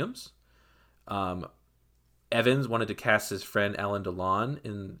Sandman Williams. Evans wanted to cast his friend Alan Delon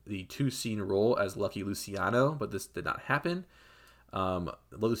in the 2-scene role as Lucky Luciano, but this did not happen.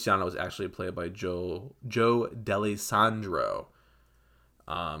 Luciano was actually played by Joe D'Alessandro.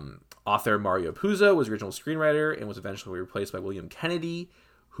 Author Mario Puzo was original screenwriter and was eventually replaced by William Kennedy,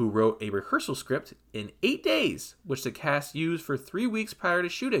 who wrote a rehearsal script in 8 days, which the cast used for 3 weeks prior to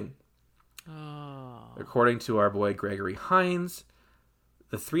shooting. Oh. According to our boy Gregory Hines,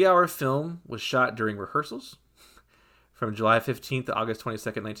 the 3-hour film was shot during rehearsals. From July 15th to August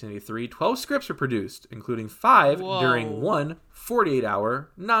 22nd, 1983, 12 scripts were produced, including 5 during one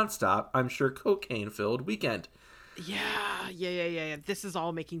 48-hour, nonstop, I'm sure cocaine-filled weekend. Yeah. This is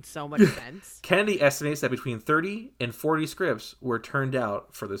all making so much sense. Kennedy estimates that between 30 and 40 scripts were turned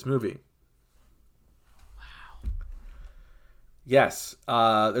out for this movie. Wow. Yes.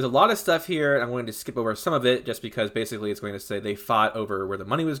 There's a lot of stuff here. I'm going to skip over some of it just because basically it's going to say they fought over where the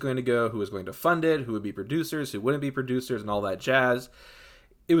money was going to go, who was going to fund it, who would be producers, who wouldn't be producers, and all that jazz.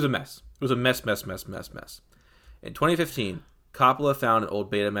 It was a mess. It was a mess. In 2015, Coppola found an old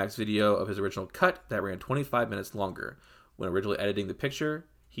Betamax video of his original cut that ran 25 minutes longer. When originally editing the picture,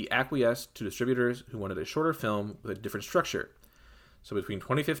 he acquiesced to distributors who wanted a shorter film with a different structure. So between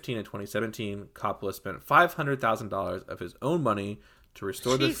 2015 and 2017, Coppola spent $500,000 of his own money to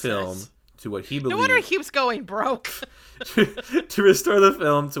restore the film to what he believed... No wonder he keeps going broke. to restore the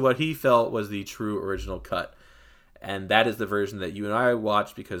film to what he felt was the true original cut. And that is the version that you and I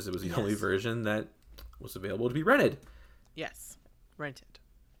watched because it was the only version that was available to be rented. Yes, rented.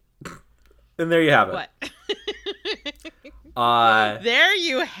 And there you have it. What? There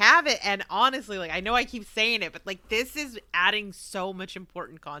you have it. And honestly, I know I keep saying it, but this is adding so much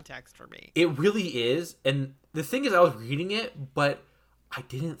important context for me. It really is. And the thing is, I was reading it, but I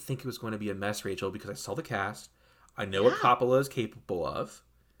didn't think it was going to be a mess, Rachel, because I saw the cast. I know what Coppola is capable of.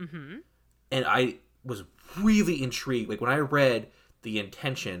 Mm-hmm. And I was really intrigued. When I read the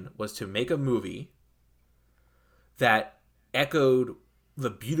intention was to make a movie that echoed the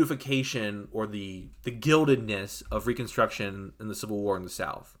beautification or the gildedness of Reconstruction and the Civil War in the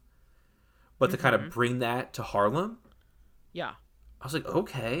South. But to kind of bring that to Harlem. Yeah. I was like,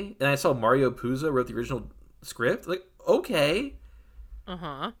 okay. And I saw Mario Puzo wrote the original script. Okay.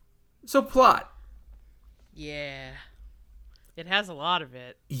 Uh-huh. So plot. Yeah. It has a lot of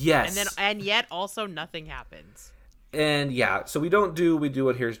it. Yes. And yet also nothing happens. And yeah, so we do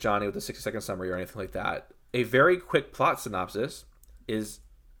what Here's Johnny with a 60-second summary or anything like that. A very quick plot synopsis is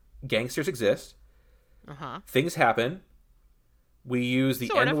gangsters exist. Uh-huh. Things happen. We use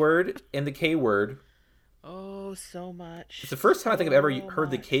the N-word and the K-word. Oh, so much. It's the first time I think I've ever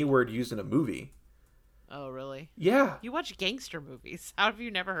heard the K-word used in a movie. Oh, really? Yeah. You watch gangster movies. How have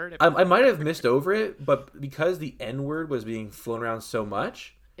you never heard it? I might have missed over it, but because the N-word was being flown around so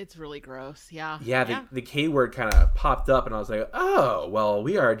much... It's really gross, yeah. Yeah, the K-word kind of popped up, and I was like, oh, well,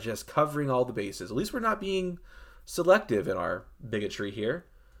 we are just covering all the bases. At least we're not being selective in our bigotry here.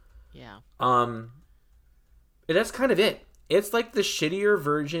 Yeah. And that's kind of it. It's like the shittier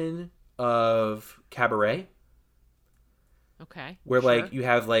version of Cabaret. Okay. Where like you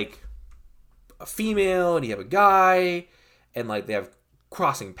have like a female and you have a guy, and like they have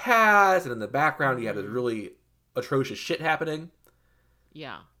crossing paths, and in the background you have this really atrocious shit happening.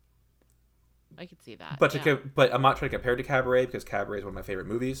 Yeah. I could see that. But but I'm not trying to compare it to Cabaret, because Cabaret is one of my favorite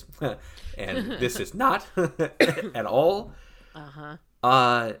movies, and this is not at all.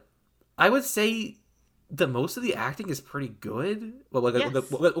 I would say the most of the acting is pretty good. Well, we'll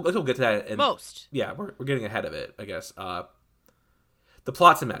get to that. And, most. Yeah, we're getting ahead of it, I guess. The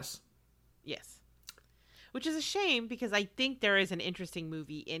plot's a mess. Yes. Which is a shame, because I think there is an interesting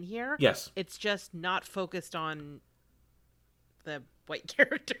movie in here. Yes. It's just not focused on the white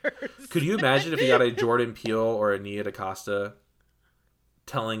characters. Could you imagine if you got a Jordan Peele or a Nia DaCosta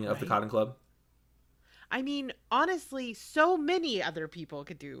telling of the Cotton Club? I mean, honestly, so many other people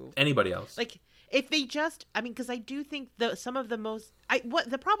could do. Anybody else. Like, if they just, I mean, because I do think some of the most, what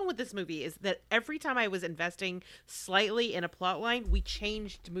the problem with this movie is that every time I was investing slightly in a plot line, we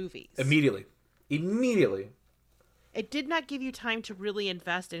changed movies. Immediately. It did not give you time to really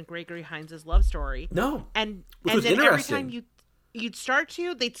invest in Gregory Hines' love story. No. And then every time you'd start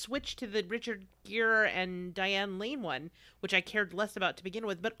to, they'd switch to the Richard Gere and Diane Lane one, which I cared less about to begin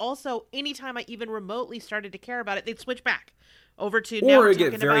with. But also, anytime I even remotely started to care about it, they'd switch back over to now. Or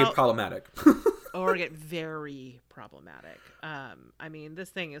get very problematic. Or get very problematic. I mean, this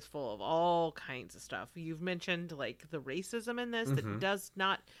thing is full of all kinds of stuff. You've mentioned like the racism in this that does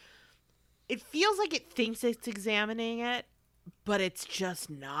not. It feels like it thinks it's examining it, but it's just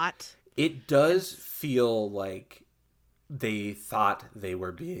not. It does feel like they thought they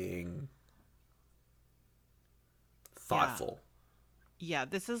were being thoughtful. Yeah,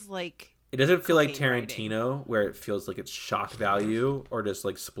 this is like... It doesn't feel like Tarantino, writing. Where it feels like it's shock value or just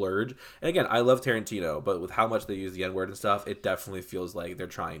like splurge. And again, I love Tarantino, but with how much they use the N-word and stuff, it definitely feels like they're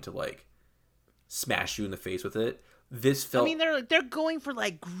trying to like smash you in the face with it. This felt... I mean, they're going for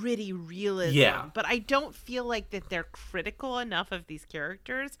like gritty realism, but I don't feel like that they're critical enough of these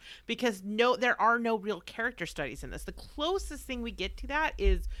characters, because there are no real character studies in this. The closest thing we get to that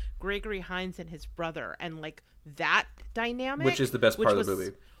is Gregory Hines and his brother, and like that dynamic, which is the best part of the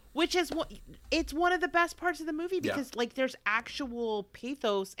movie. Which is it's one of the best parts of the movie, because like there's actual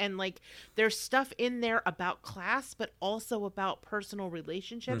pathos, and like there's stuff in there about class, but also about personal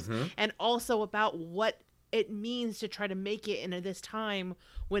relationships, and also about what it means to try to make it in this time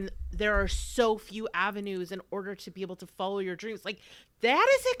when there are so few avenues in order to be able to follow your dreams. Like, that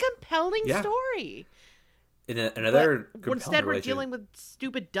is a compelling story. Instead we're dealing with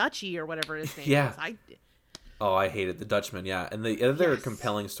stupid Dutchie or whatever his name is. I hated the Dutchman, And the other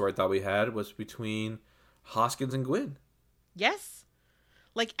compelling story I thought we had was between Hoskins and Gwyn. Yes.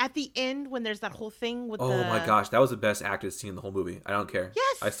 Like, at the end, when there's that whole thing with my gosh, that was the best acted scene in the whole movie. I don't care.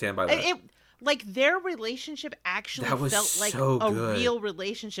 Yes. I stand by that. Like, their relationship actually felt like a real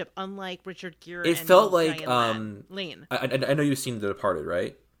relationship, unlike Richard Gere and felt like Diane Lane. I know you've seen The Departed,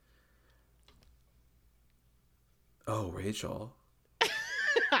 right? Oh, Rachel.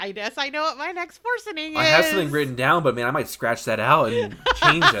 I guess I know what my next forcing is. I have something written down, but man, I might scratch that out and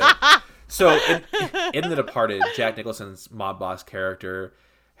change it. So, in The Departed, Jack Nicholson's mob boss character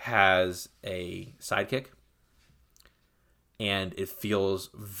has a sidekick. And it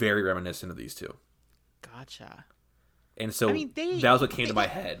feels very reminiscent of these two. Gotcha. And so that was what came to my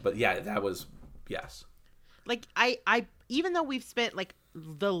head. But yeah, that was, yes. Like, I even though we've spent like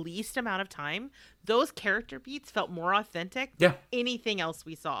the least amount of time, those character beats felt more authentic than anything else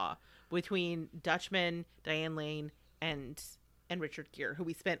we saw between Dutchman, Diane Lane, and Richard Gere, who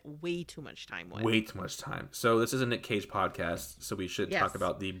we spent way too much time with. Way too much time. So this is a Nick Cage podcast, so we should talk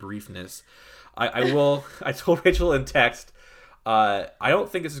about the briefness. I told Rachel in text, I don't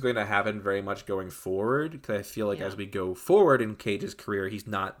think this is going to happen very much going forward, because I feel like as we go forward in Cage's career, he's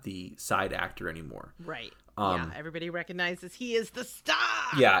not the side actor anymore. Right. Everybody recognizes he is the star.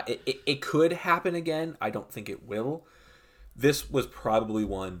 Yeah, it could happen again. I don't think it will. This was probably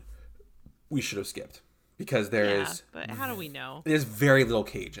one we should have skipped, because but how do we know? There's very little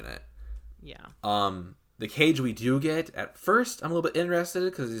Cage in it. Yeah. The Cage we do get, at first, I'm a little bit interested,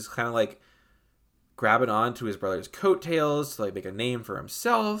 because he's kind of like grabbing on to his brother's coattails to like make a name for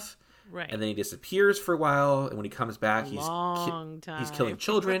himself. Right. And then he disappears for a while, and when he comes back, he's killing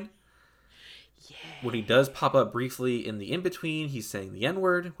children. When he does pop up briefly in the in-between, he's saying the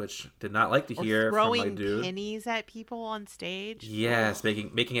N-word, which did not like to hear from my dude. Throwing pennies at people on stage. Yes,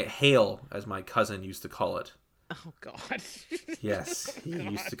 making it hail, as my cousin used to call it. Oh, God. Yes, he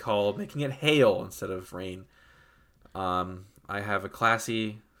used to call making it hail instead of rain. I have a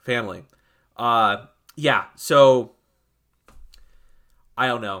classy family. So I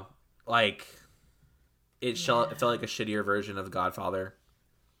don't know. Like, it felt like a shittier version of The Godfather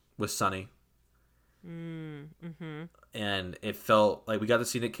with Sonny. Mm-hmm. And it felt like we got to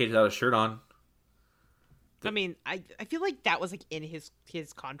see Nick Cage without a shirt on. I mean, I feel like that was like in his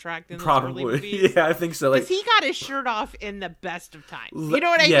contract in this Probably. early movies. Yeah, I think so. Like, because he got his shirt off in the best of times. You know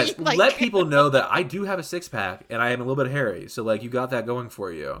what I mean? Like, let people know that I do have a six-pack and I am a little bit hairy. So, like, you got that going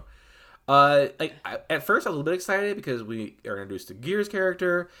for you. At first, I was a little bit excited because we are introduced to Gere's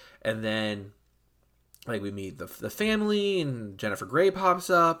character, and then, like, we meet the family, and Jennifer Grey pops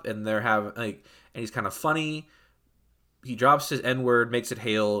up, and they're having, like, and he's kind of funny. He drops his N-word, makes it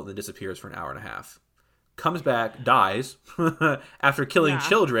hail, and then disappears for an hour and a half. Comes back, dies after killing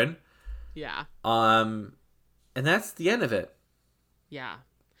children. Yeah. And that's the end of it. Yeah.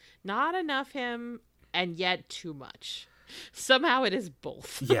 Not enough him, and yet too much. Somehow it is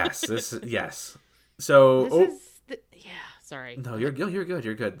both. Yes. Yes. So. Sorry. No, you're good.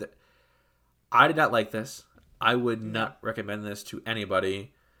 You're good. I did not like this. I would not recommend this to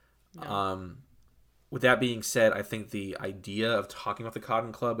anybody. No. With that being said, I think the idea of talking about the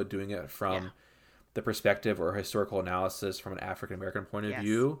Cotton Club, but doing it from the perspective or historical analysis from an African American point of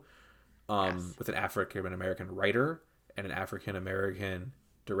view, with an African American writer and an African American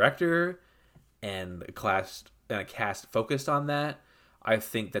director, and a cast focused on that, I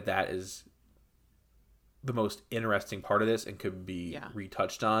think that is the most interesting part of this and could be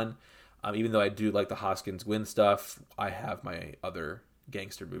retouched on. Even though I do like the Hoskins Gwynn stuff, I have my other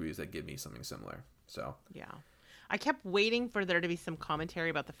gangster movies that give me something similar. So I kept waiting for there to be some commentary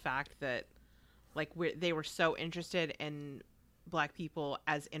about the fact that, like, they were so interested in Black people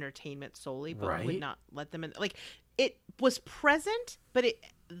as entertainment solely, but would not let them in. Like, it was present, but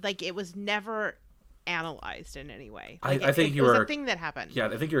it was never analyzed in any way. Like, I think it was a thing that happened. Yeah,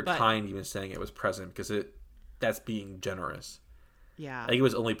 I think you're kind even saying it was present because that's being generous. Yeah, I think it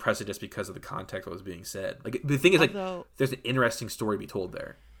was only present just because of the context that was being said. Like, the thing is, there's an interesting story to be told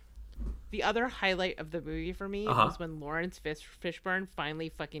there. The other highlight of the movie for me was when Lawrence Fishburne finally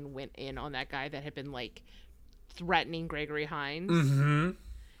fucking went in on that guy that had been, like, threatening Gregory Hines. Mm-hmm.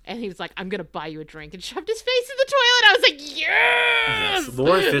 And he was like, I'm going to buy you a drink, and shoved his face in the toilet. I was like, yes!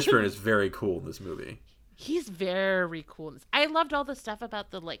 Lawrence Fishburne is very cool in this movie. He's very cool. I loved all the stuff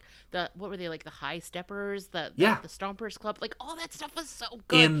about what were they, like, the High Steppers, the Stompers Club, like, all that stuff was so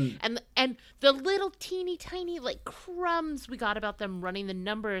good. And the little teeny tiny, like, crumbs we got about them running the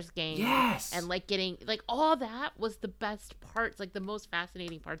numbers game. Yes. And, like, getting, like, all that was the best parts, like, the most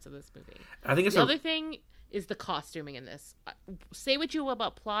fascinating parts of this movie. I think the other thing is the costuming in this. Say what you will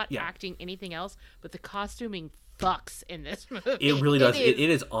about plot, acting, anything else, but the costuming fucks in this movie. It really does. It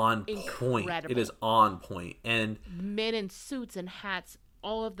is on point. It is on point. And men in suits and hats,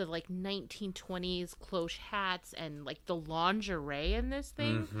 all of the, like, 1920s cloche hats and, like, the lingerie in this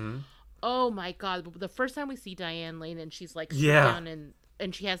thing. Mm-hmm. Oh my god! The first time we see Diane Lane and she's, like, down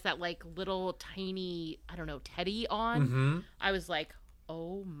and she has that, like, little tiny, I don't know, teddy on. I was like,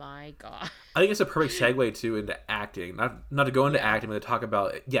 oh my god! I think it's a perfect segue too into acting. Not to go into acting, but to talk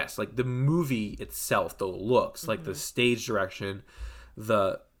about like the movie itself, the looks, like the stage direction,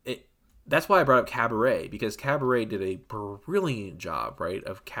 that's why I brought up Cabaret, because Cabaret did a brilliant job, right,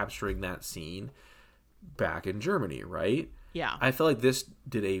 of capturing that scene back in Germany, right? Yeah. I felt like this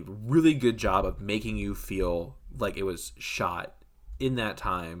did a really good job of making you feel like it was shot in that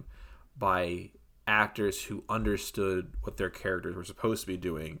time by actors who understood what their characters were supposed to be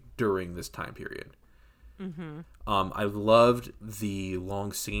doing during this time period. I loved the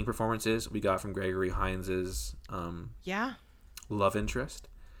long singing performances we got from Gregory Hines's love interest.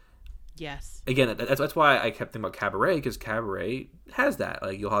 Yes. Again, that's why I kept thinking about Cabaret, because Cabaret has that.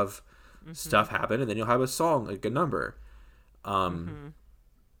 Like, you'll have stuff happen, and then you'll have a song, like a number. So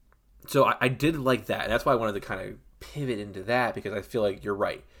I did like that. And that's why I wanted to kind of pivot into that, because I feel like you're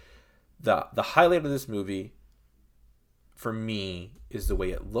right. The highlight of this movie, for me, is the way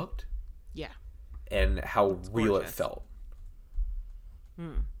it looked. Yeah. And how real gorgeous. It felt.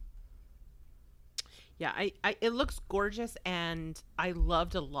 Yeah, it looks gorgeous, and I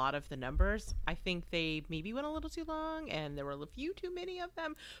loved a lot of the numbers. I think they maybe went a little too long, and there were a few too many of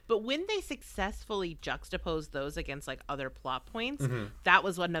them. But when they successfully juxtaposed those against, like, other plot points, that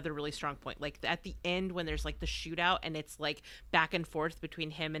was another really strong point. Like, at the end, when there's, like, the shootout, and it's, like, back and forth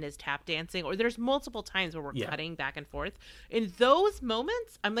between him and his tap dancing, or there's multiple times where we're cutting back and forth. In those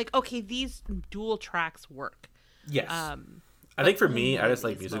moments, I'm like, okay, these dual tracks work. Yes. I think for me, I just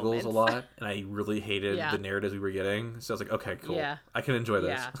like musicals a lot, and I really hated the narratives we were getting. So I was like, okay, cool. Yeah. I can enjoy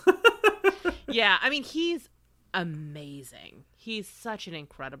this. Yeah, I mean, he's amazing. he was such an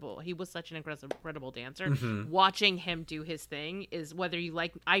incredible dancer. Watching him do his thing is, whether you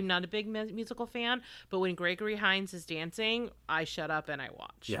like, I'm not a big musical fan, but when Gregory Hines is dancing, I shut up and I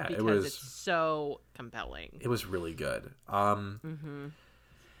watch. Yeah, because it's so compelling. It was really good.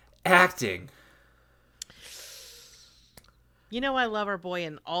 Acting. You know, I love our boy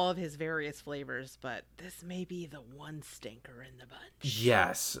in all of his various flavors, but this may be the one stinker in the bunch.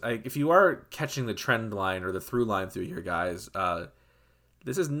 Yes. If you are catching the trend line or the through line through here, guys,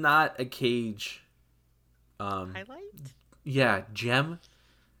 this is not a Cage highlight? Yeah, gem.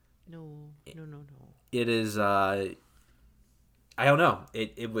 No. It is, I don't know.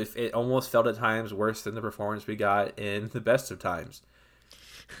 It almost felt at times worse than the performance we got in The Best of Times.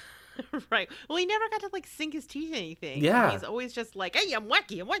 Right. Well, he never got to like sink his teeth in anything. Yeah. He's always just like, hey, I'm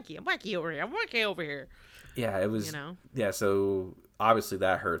wacky over here. Yeah, it was. Yeah, so obviously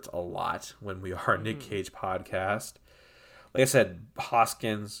that hurts a lot when we are a Nick Cage podcast. Like I said,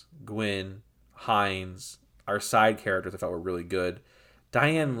 Hoskins, Gwyn, Hines, our side characters I thought were really good.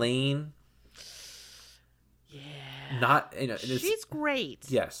 Diane Lane. Yeah. Not, she's great.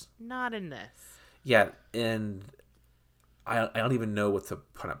 Yes. Not in this. Yeah, and I don't even know what to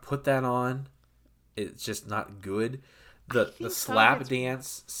kind of put that on. It's just not good. The slap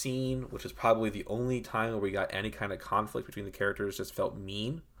dance scene, which is probably the only time where we got any kind of conflict between the characters, just felt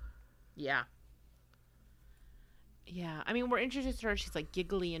mean. Yeah. Yeah, I mean, we're introduced to her. She's like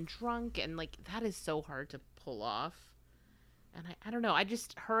giggly and drunk, and like that is so hard to pull off. And I don't know. I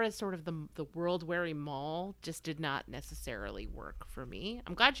just, her as sort of the world-weary mall just did not necessarily work for me.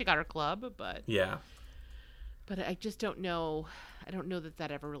 I'm glad she got her club, but yeah. But I just don't know. I don't know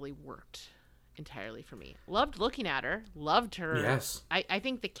that ever really worked entirely for me. Loved looking at her. Loved her. Yes. I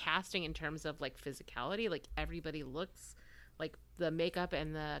think the casting in terms of like physicality, like everybody looks like the makeup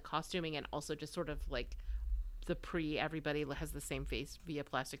and the costuming, and also just sort of like everybody has the same face via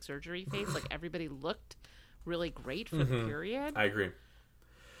plastic surgery face. Like everybody looked really great for the period. I agree.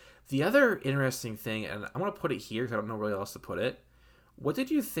 The other interesting thing, and I want to put it here because I don't know where else to put it. What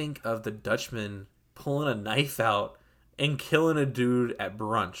did you think of the Dutchman pulling a knife out and killing a dude at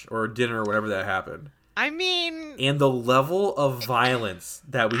brunch or dinner or whatever that happened? I mean... And the level of violence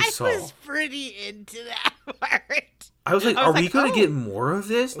that we saw. I was pretty into that part. I was like, are we going to get more of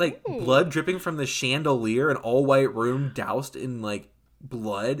this? Like, blood dripping from the chandelier, an all-white room doused in, like,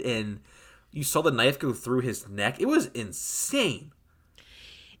 blood, and you saw the knife go through his neck. It was insane.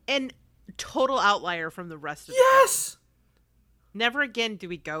 And total outlier from the rest of Yes! Never again do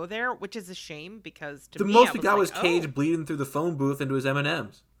we go there, which is a shame because the most we got was Cage bleeding through the phone booth into his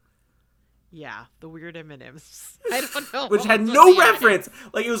M&Ms. Yeah, the weird M&Ms. I don't know. Which had no reference.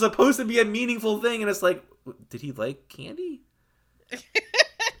 Like, it was supposed to be a meaningful thing, and it's like, did he like candy?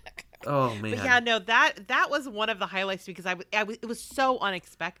 Oh, man. But yeah, no, that was one of the highlights because it was so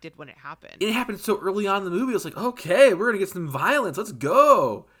unexpected when it happened. It happened so early on in the movie. I was like, okay, we're going to get some violence. Let's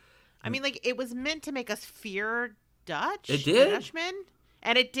go. I mean, like, it was meant to make us fear Dutch. It did. Dutchman.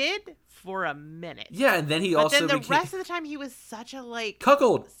 And it did for a minute. Yeah, and then But then the rest of the time, he was such a, like...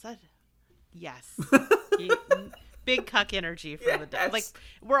 Cuckold. Yes. Big cuck energy from the Dutch. Like,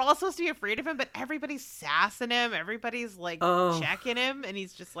 we're all supposed to be afraid of him, but everybody's sassing him. Everybody's, like, checking him, and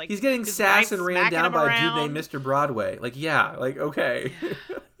he's just, like... He's getting sassed and ran down by a dude named Mr. Broadway. Like, yeah, like, okay.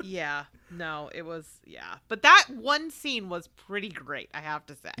 Yeah. No, it was... Yeah. But that one scene was pretty great, I have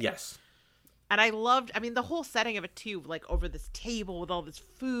to say. Yes. And I loved, I mean, the whole setting of it, too, like, over this table with all this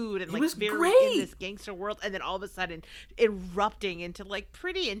food and, like, very great. in this gangster world. And then all of a sudden erupting into, like,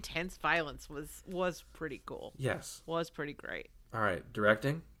 pretty intense violence was pretty cool. Yes. Was pretty great. All right.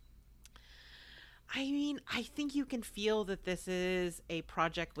 Directing? I mean, I think you can feel that this is a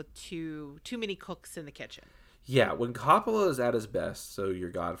project with too many cooks in the kitchen. Yeah. When Coppola is at his best, so your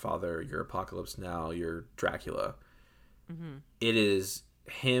Godfather, your Apocalypse Now, your Dracula, it is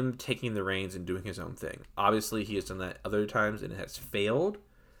him taking the reins and doing his own thing. Obviously, he has done that other times and it has failed.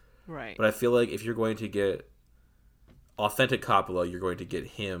 Right. But I feel like if you're going to get authentic Coppola, you're going to get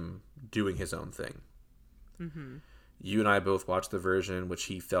him doing his own thing. Mm-hmm. You and I both watched the version which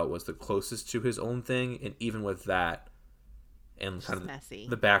he felt was the closest to his own thing, and even with that, and kind of messy.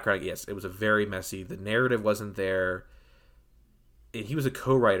 The background, yes, it was a very messy. The narrative wasn't there. And he was a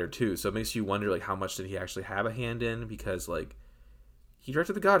co-writer too, so it makes you wonder, like, how much did he actually have a hand in? Because, like, he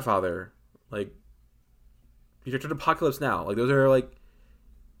directed The Godfather. Like, he directed Apocalypse Now. Like, those are, like,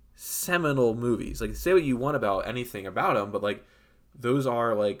 seminal movies. Like, say what you want about anything about him, but, like, those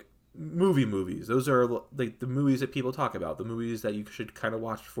are, like, movies. Those are, like, the movies that people talk about. The movies that you should kind of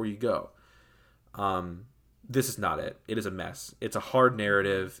watch before you go. This is not it. It is a mess. It's a hard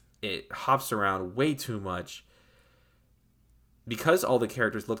narrative. It hops around way too much. because all the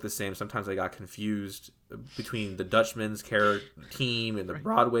characters look the same, sometimes I got confused between the Dutchman's team and the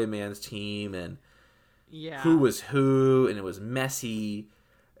Broadway man's team, and who was who, and it was messy.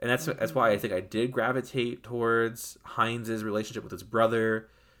 And that's why I think I did gravitate towards Heinz's relationship with his brother,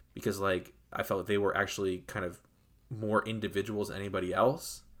 because like I felt they were actually kind of more individuals than anybody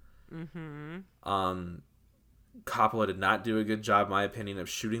else. Coppola did not do a good job, in my opinion, of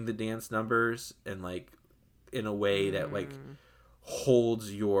shooting the dance numbers and like in a way that like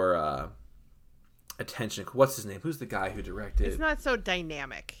holds your attention. What's his name? Who's the guy who directed? It's not so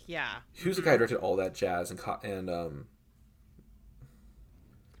dynamic. Yeah. Who's the guy who directed All That Jazz and Fosse?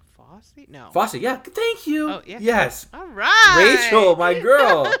 No. Fosse, yeah. Thank you. Oh, yeah. Yes. All right. Rachel, my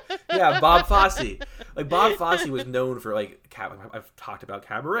girl. Yeah, Bob Fosse. Like, Bob Fosse was known for, like, I've talked about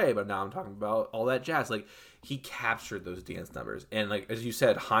Cabaret, but now I'm talking about All That Jazz. Like, he captured those dance numbers. And, like, as you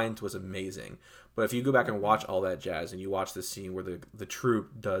said, Heinz was amazing. But if you go back and watch All That Jazz and you watch the scene where the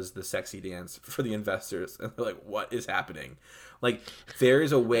troupe does the sexy dance for the investors, and they're like, what is happening? Like, there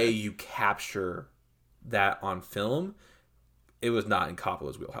is a way you capture that on film. It was not in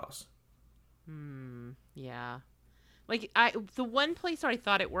Coppola's wheelhouse. Yeah. Like, the one place where I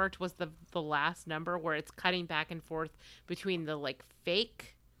thought it worked was the last number where it's cutting back and forth between the, like,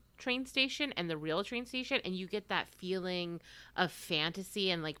 fake train station and the real train station, and you get that feeling of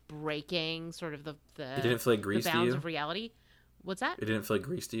fantasy and, like, breaking sort of the It didn't feel like Grease to you? the bounds of reality. What's that? It didn't feel like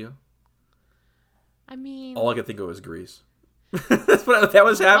Grease to you? I mean... All I could think of was Grease. that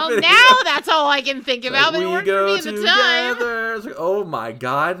was happening. Well, now that's all I can think about, but it worked for me at the time. It's like, oh my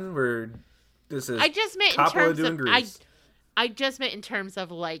god, I just meant in terms of Grease. I just meant in terms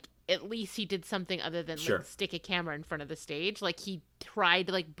of like at least he did something other than like stick a camera in front of the stage. Like he tried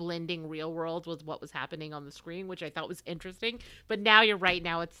like blending real world with what was happening on the screen, which I thought was interesting. But now you're right.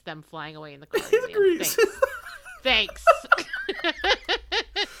 Now it's them flying away in the car. Thanks.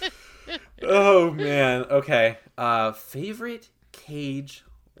 Oh man. Okay. Favorite Cage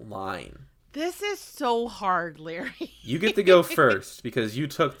line. This is so hard, Larry. You get to go first because you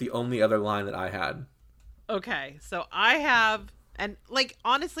took the only other line that I had. Okay, so I have, and like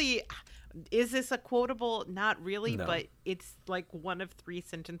honestly, is this a quotable? Not really, No. But it's like one of 3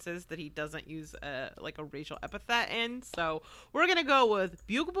 sentences that he doesn't use like a racial epithet in. So we're gonna go with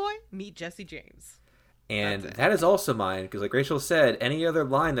Bugle Boy, meet Jesse James. And that is also mine, because like Rachel said, any other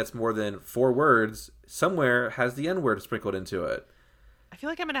line that's more than 4 words somewhere has the N-word sprinkled into it. I feel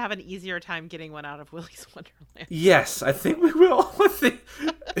like I'm going to have an easier time getting one out of Willy's Wonderland. Yes, I think we will.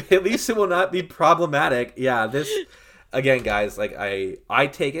 At least it will not be problematic. Yeah, this, again, guys, like I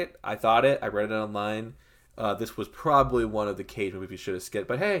take it. I thought it. I read it online. This was probably one of the Cage movies we should have skipped.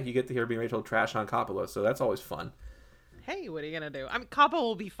 But hey, you get to hear me Rachel trash on Coppola, so that's always fun. Hey, what are you gonna do? I mean, Coppola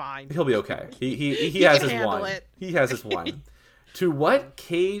will be fine. He'll be okay. He has his wine. He has his wine. To what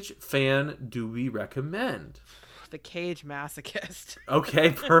Cage fan do we recommend? The Cage Masochist. Okay,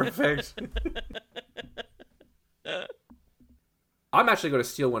 perfect. I'm actually going to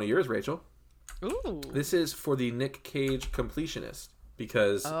steal one of yours, Rachel. Ooh. This is for the Nick Cage Completionist,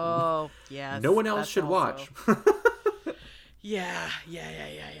 because no one else should watch. Yeah.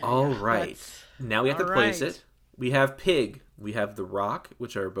 All right. Now we have to place it. We have Pig. We have The Rock,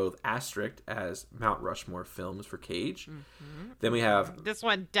 which are both asterisked as Mount Rushmore films for Cage. Mm-hmm. Then we have... This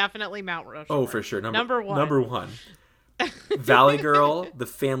one, definitely Mount Rushmore. Oh, for sure. Number one. Number one. Valley Girl, The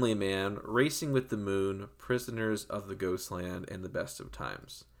Family Man, Racing with the Moon, Prisoners of the Ghostland, and The Best of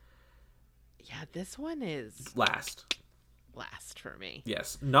Times. Yeah, this one is... Last for me.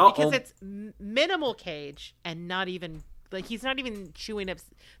 Yes. Because it's minimal Cage and not even... Like, he's not even chewing up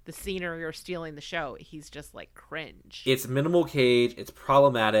the scenery or stealing the show. He's just, like, cringe. It's minimal Cage. It's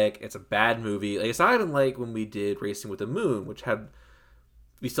problematic. It's a bad movie. Like, it's not even like when we did Racing with the Moon, which had...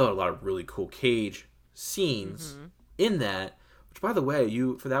 We still had a lot of really cool Cage scenes in that. Which, by the way,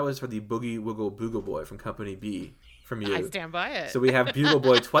 that was for the Boogie Wiggle Boogle Boy from Company B from you. I stand by it. So we have Bugle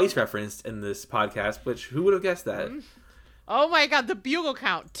Boy twice referenced in this podcast, which who would have guessed that? Mm-hmm. Oh my god, the bugle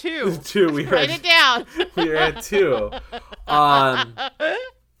count, 2. 2. Write it down. We are at 2.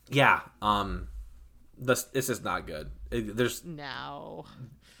 Yeah. This is not good. No.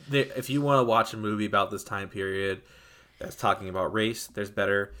 If you want to watch a movie about this time period that's talking about race, there's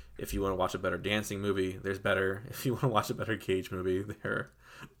better. If you want to watch a better dancing movie, there's better. If you want to watch a better Cage movie,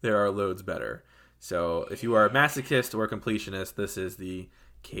 there are loads better. So if you are a masochist or a completionist, this is the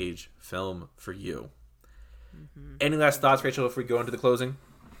Cage film for you. Mm-hmm. Any last thoughts, Rachel, if we go into the closing?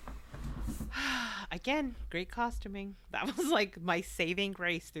 Again, great costuming. That was like my saving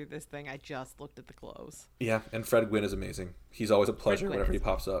grace through this thing. I just looked at the clothes. Yeah, and Fred Gwynne is amazing. He's always a pleasure whenever he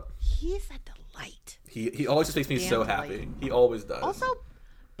pops up. He's a delight. He always just makes me so happy. He always does. Also,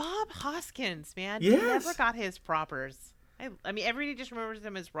 Bob Hoskins, man. Yes. He never got his propers. I mean, everybody just remembers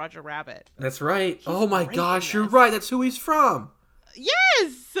him as Roger Rabbit. That's right. Oh my gosh, you're right. That's who he's from.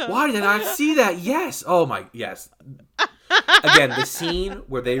 Yes. Why did I not see that? Yes. Oh my, yes. Again, the scene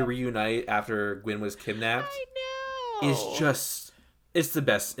where they reunite after Gwen was kidnapped is just, it's the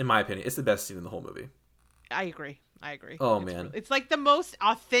best, in my opinion. It's the best scene in the whole movie. I agree. Oh, man. It's like the most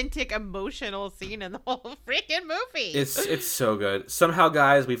authentic, emotional scene in the whole freaking movie. It's so good. Somehow,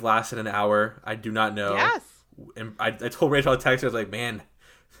 guys, we've lasted an hour. I do not know. Yes. And I told Rachel, I texted her, I was like, man,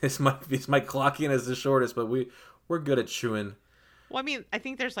 this might clock in as the shortest, but we're good at chewing. Well, I mean, I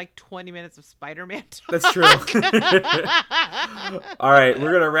think there's like 20 minutes of Spider-Man talk. That's true. All right,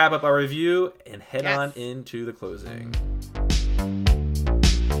 we're going to wrap up our review and head on into the closing.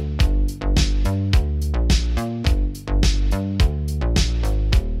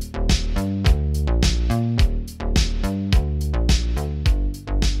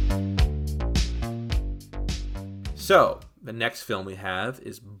 So, the next film we have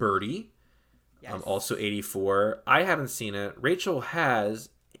is Birdie. Yes. Also 84. I haven't seen it. Rachel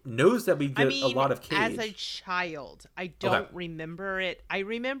knows that we get a lot of Cage. As a child, I don't remember it. I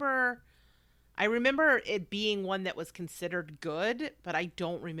remember it being one that was considered good, but I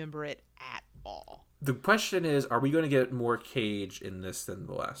don't remember it at all. The question is, are we going to get more Cage in this than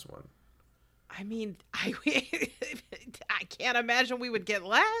the last one? I mean, I can't imagine we would get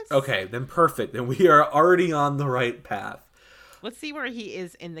less. Okay, then perfect. Then we are already on the right path. Let's see where he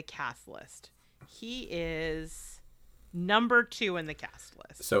is in the cast list. He is number 2 in the cast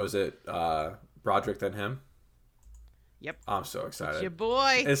list. So is it Broderick then him? Yep. I'm so excited. It's your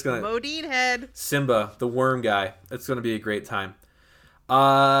boy, Modine Head. Simba, the worm guy. It's going to be a great time.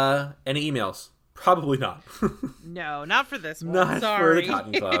 Any emails? Probably not. No, not for this one. Not Sorry. for the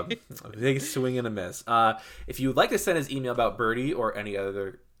Cotton Club. A big swing and a miss. If you would like to send us email about Birdie or any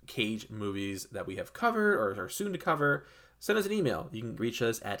other Cage movies that we have covered or are soon to cover, send us an email. You can reach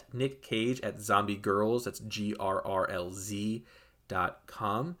us at nickcage@zombiegirls, that's GRRLZ.com.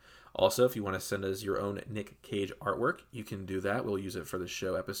 Also, if you want to send us your own Nick Cage artwork, you can do that. We'll use it for the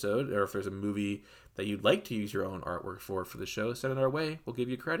show episode. Or if there's a movie that you'd like to use your own artwork for the show, send it our way. We'll give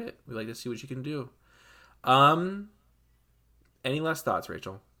you credit. We'd like to see what you can do. Any last thoughts,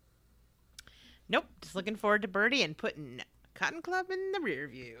 Rachel? Nope. Just looking forward to Birdie and putting Cotton Club in the rear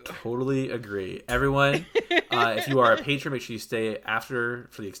view. Totally agree. Everyone, if you are a patron, make sure you stay after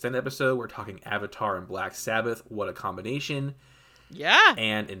for the extended episode. We're talking Avatar and Black Sabbath. What a combination. Yeah.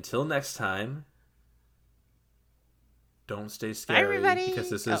 And until next time, don't stay scary. Bye, everybody. Because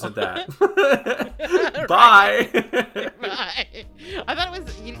this isn't that. Bye. Bye. I thought it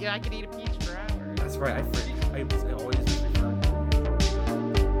was, I could eat a peach for hours. That's right. I always refer.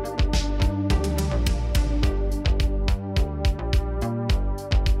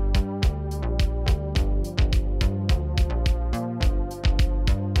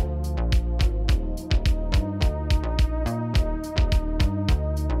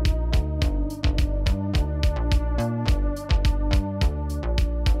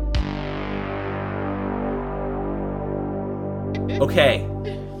 Okay.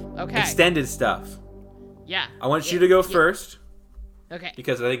 Extended stuff. Yeah. I want you to go first. Okay.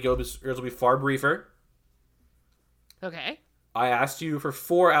 Because I think yours will be far briefer. Okay. I asked you for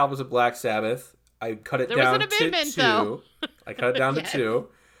 4 albums of Black Sabbath. I cut it down to 2. Though. I cut it down to 2.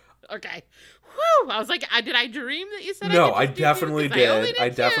 Okay. Whew. I was like, did I dream that you said No, I definitely did. I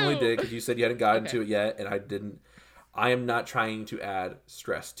definitely did because you said you hadn't gotten to it yet, and I didn't. I am not trying to add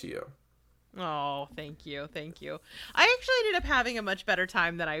stress to you. Oh, thank you. I actually ended up having a much better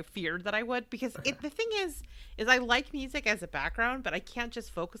time than I feared that I would, because the thing is I like music as a background, but I can't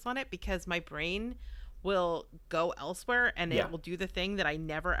just focus on it because my brain will go elsewhere and it will do the thing that I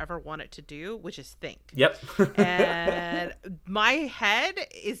never ever want it to do, which is think. Yep. And my head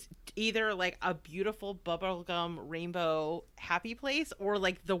is either like a beautiful bubblegum rainbow happy place or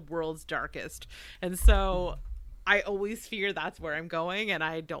like the world's darkest. And so I always fear that's where I'm going, and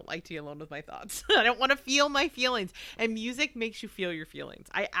I don't like to be alone with my thoughts. I don't want to feel my feelings, and music makes you feel your feelings.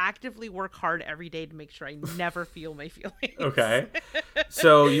 I actively work hard every day to make sure I never feel my feelings. Okay.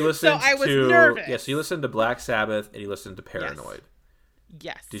 So you listened I was nervous. Yeah, so you listened to Black Sabbath and you listened to Paranoid.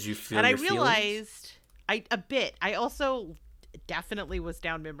 Yes. Did you feel and your I realized a bit. I also definitely was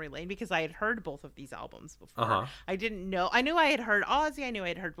down memory lane because I had heard both of these albums before. Uh-huh. I didn't know. I knew I had heard Ozzy. I knew I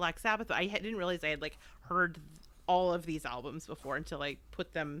had heard Black Sabbath, but I didn't realize I had like heard all of these albums before until I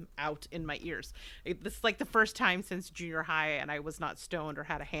put them out in my ears. This is like the first time since junior high, and I was not stoned or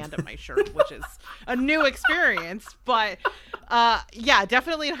had a hand on my shirt, which is a new experience. But yeah,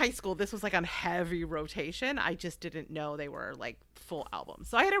 definitely in high school, this was like on heavy rotation. I just didn't know they were like full albums.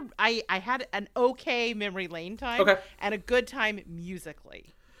 So I had an okay memory lane time and a good time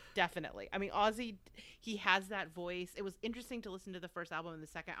musically. Definitely. I mean, Ozzy, he has that voice. It was interesting to listen to the first album and the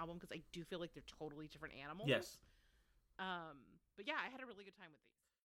second album because I do feel like they're totally different animals. Yes. But yeah, I had a really good time with these.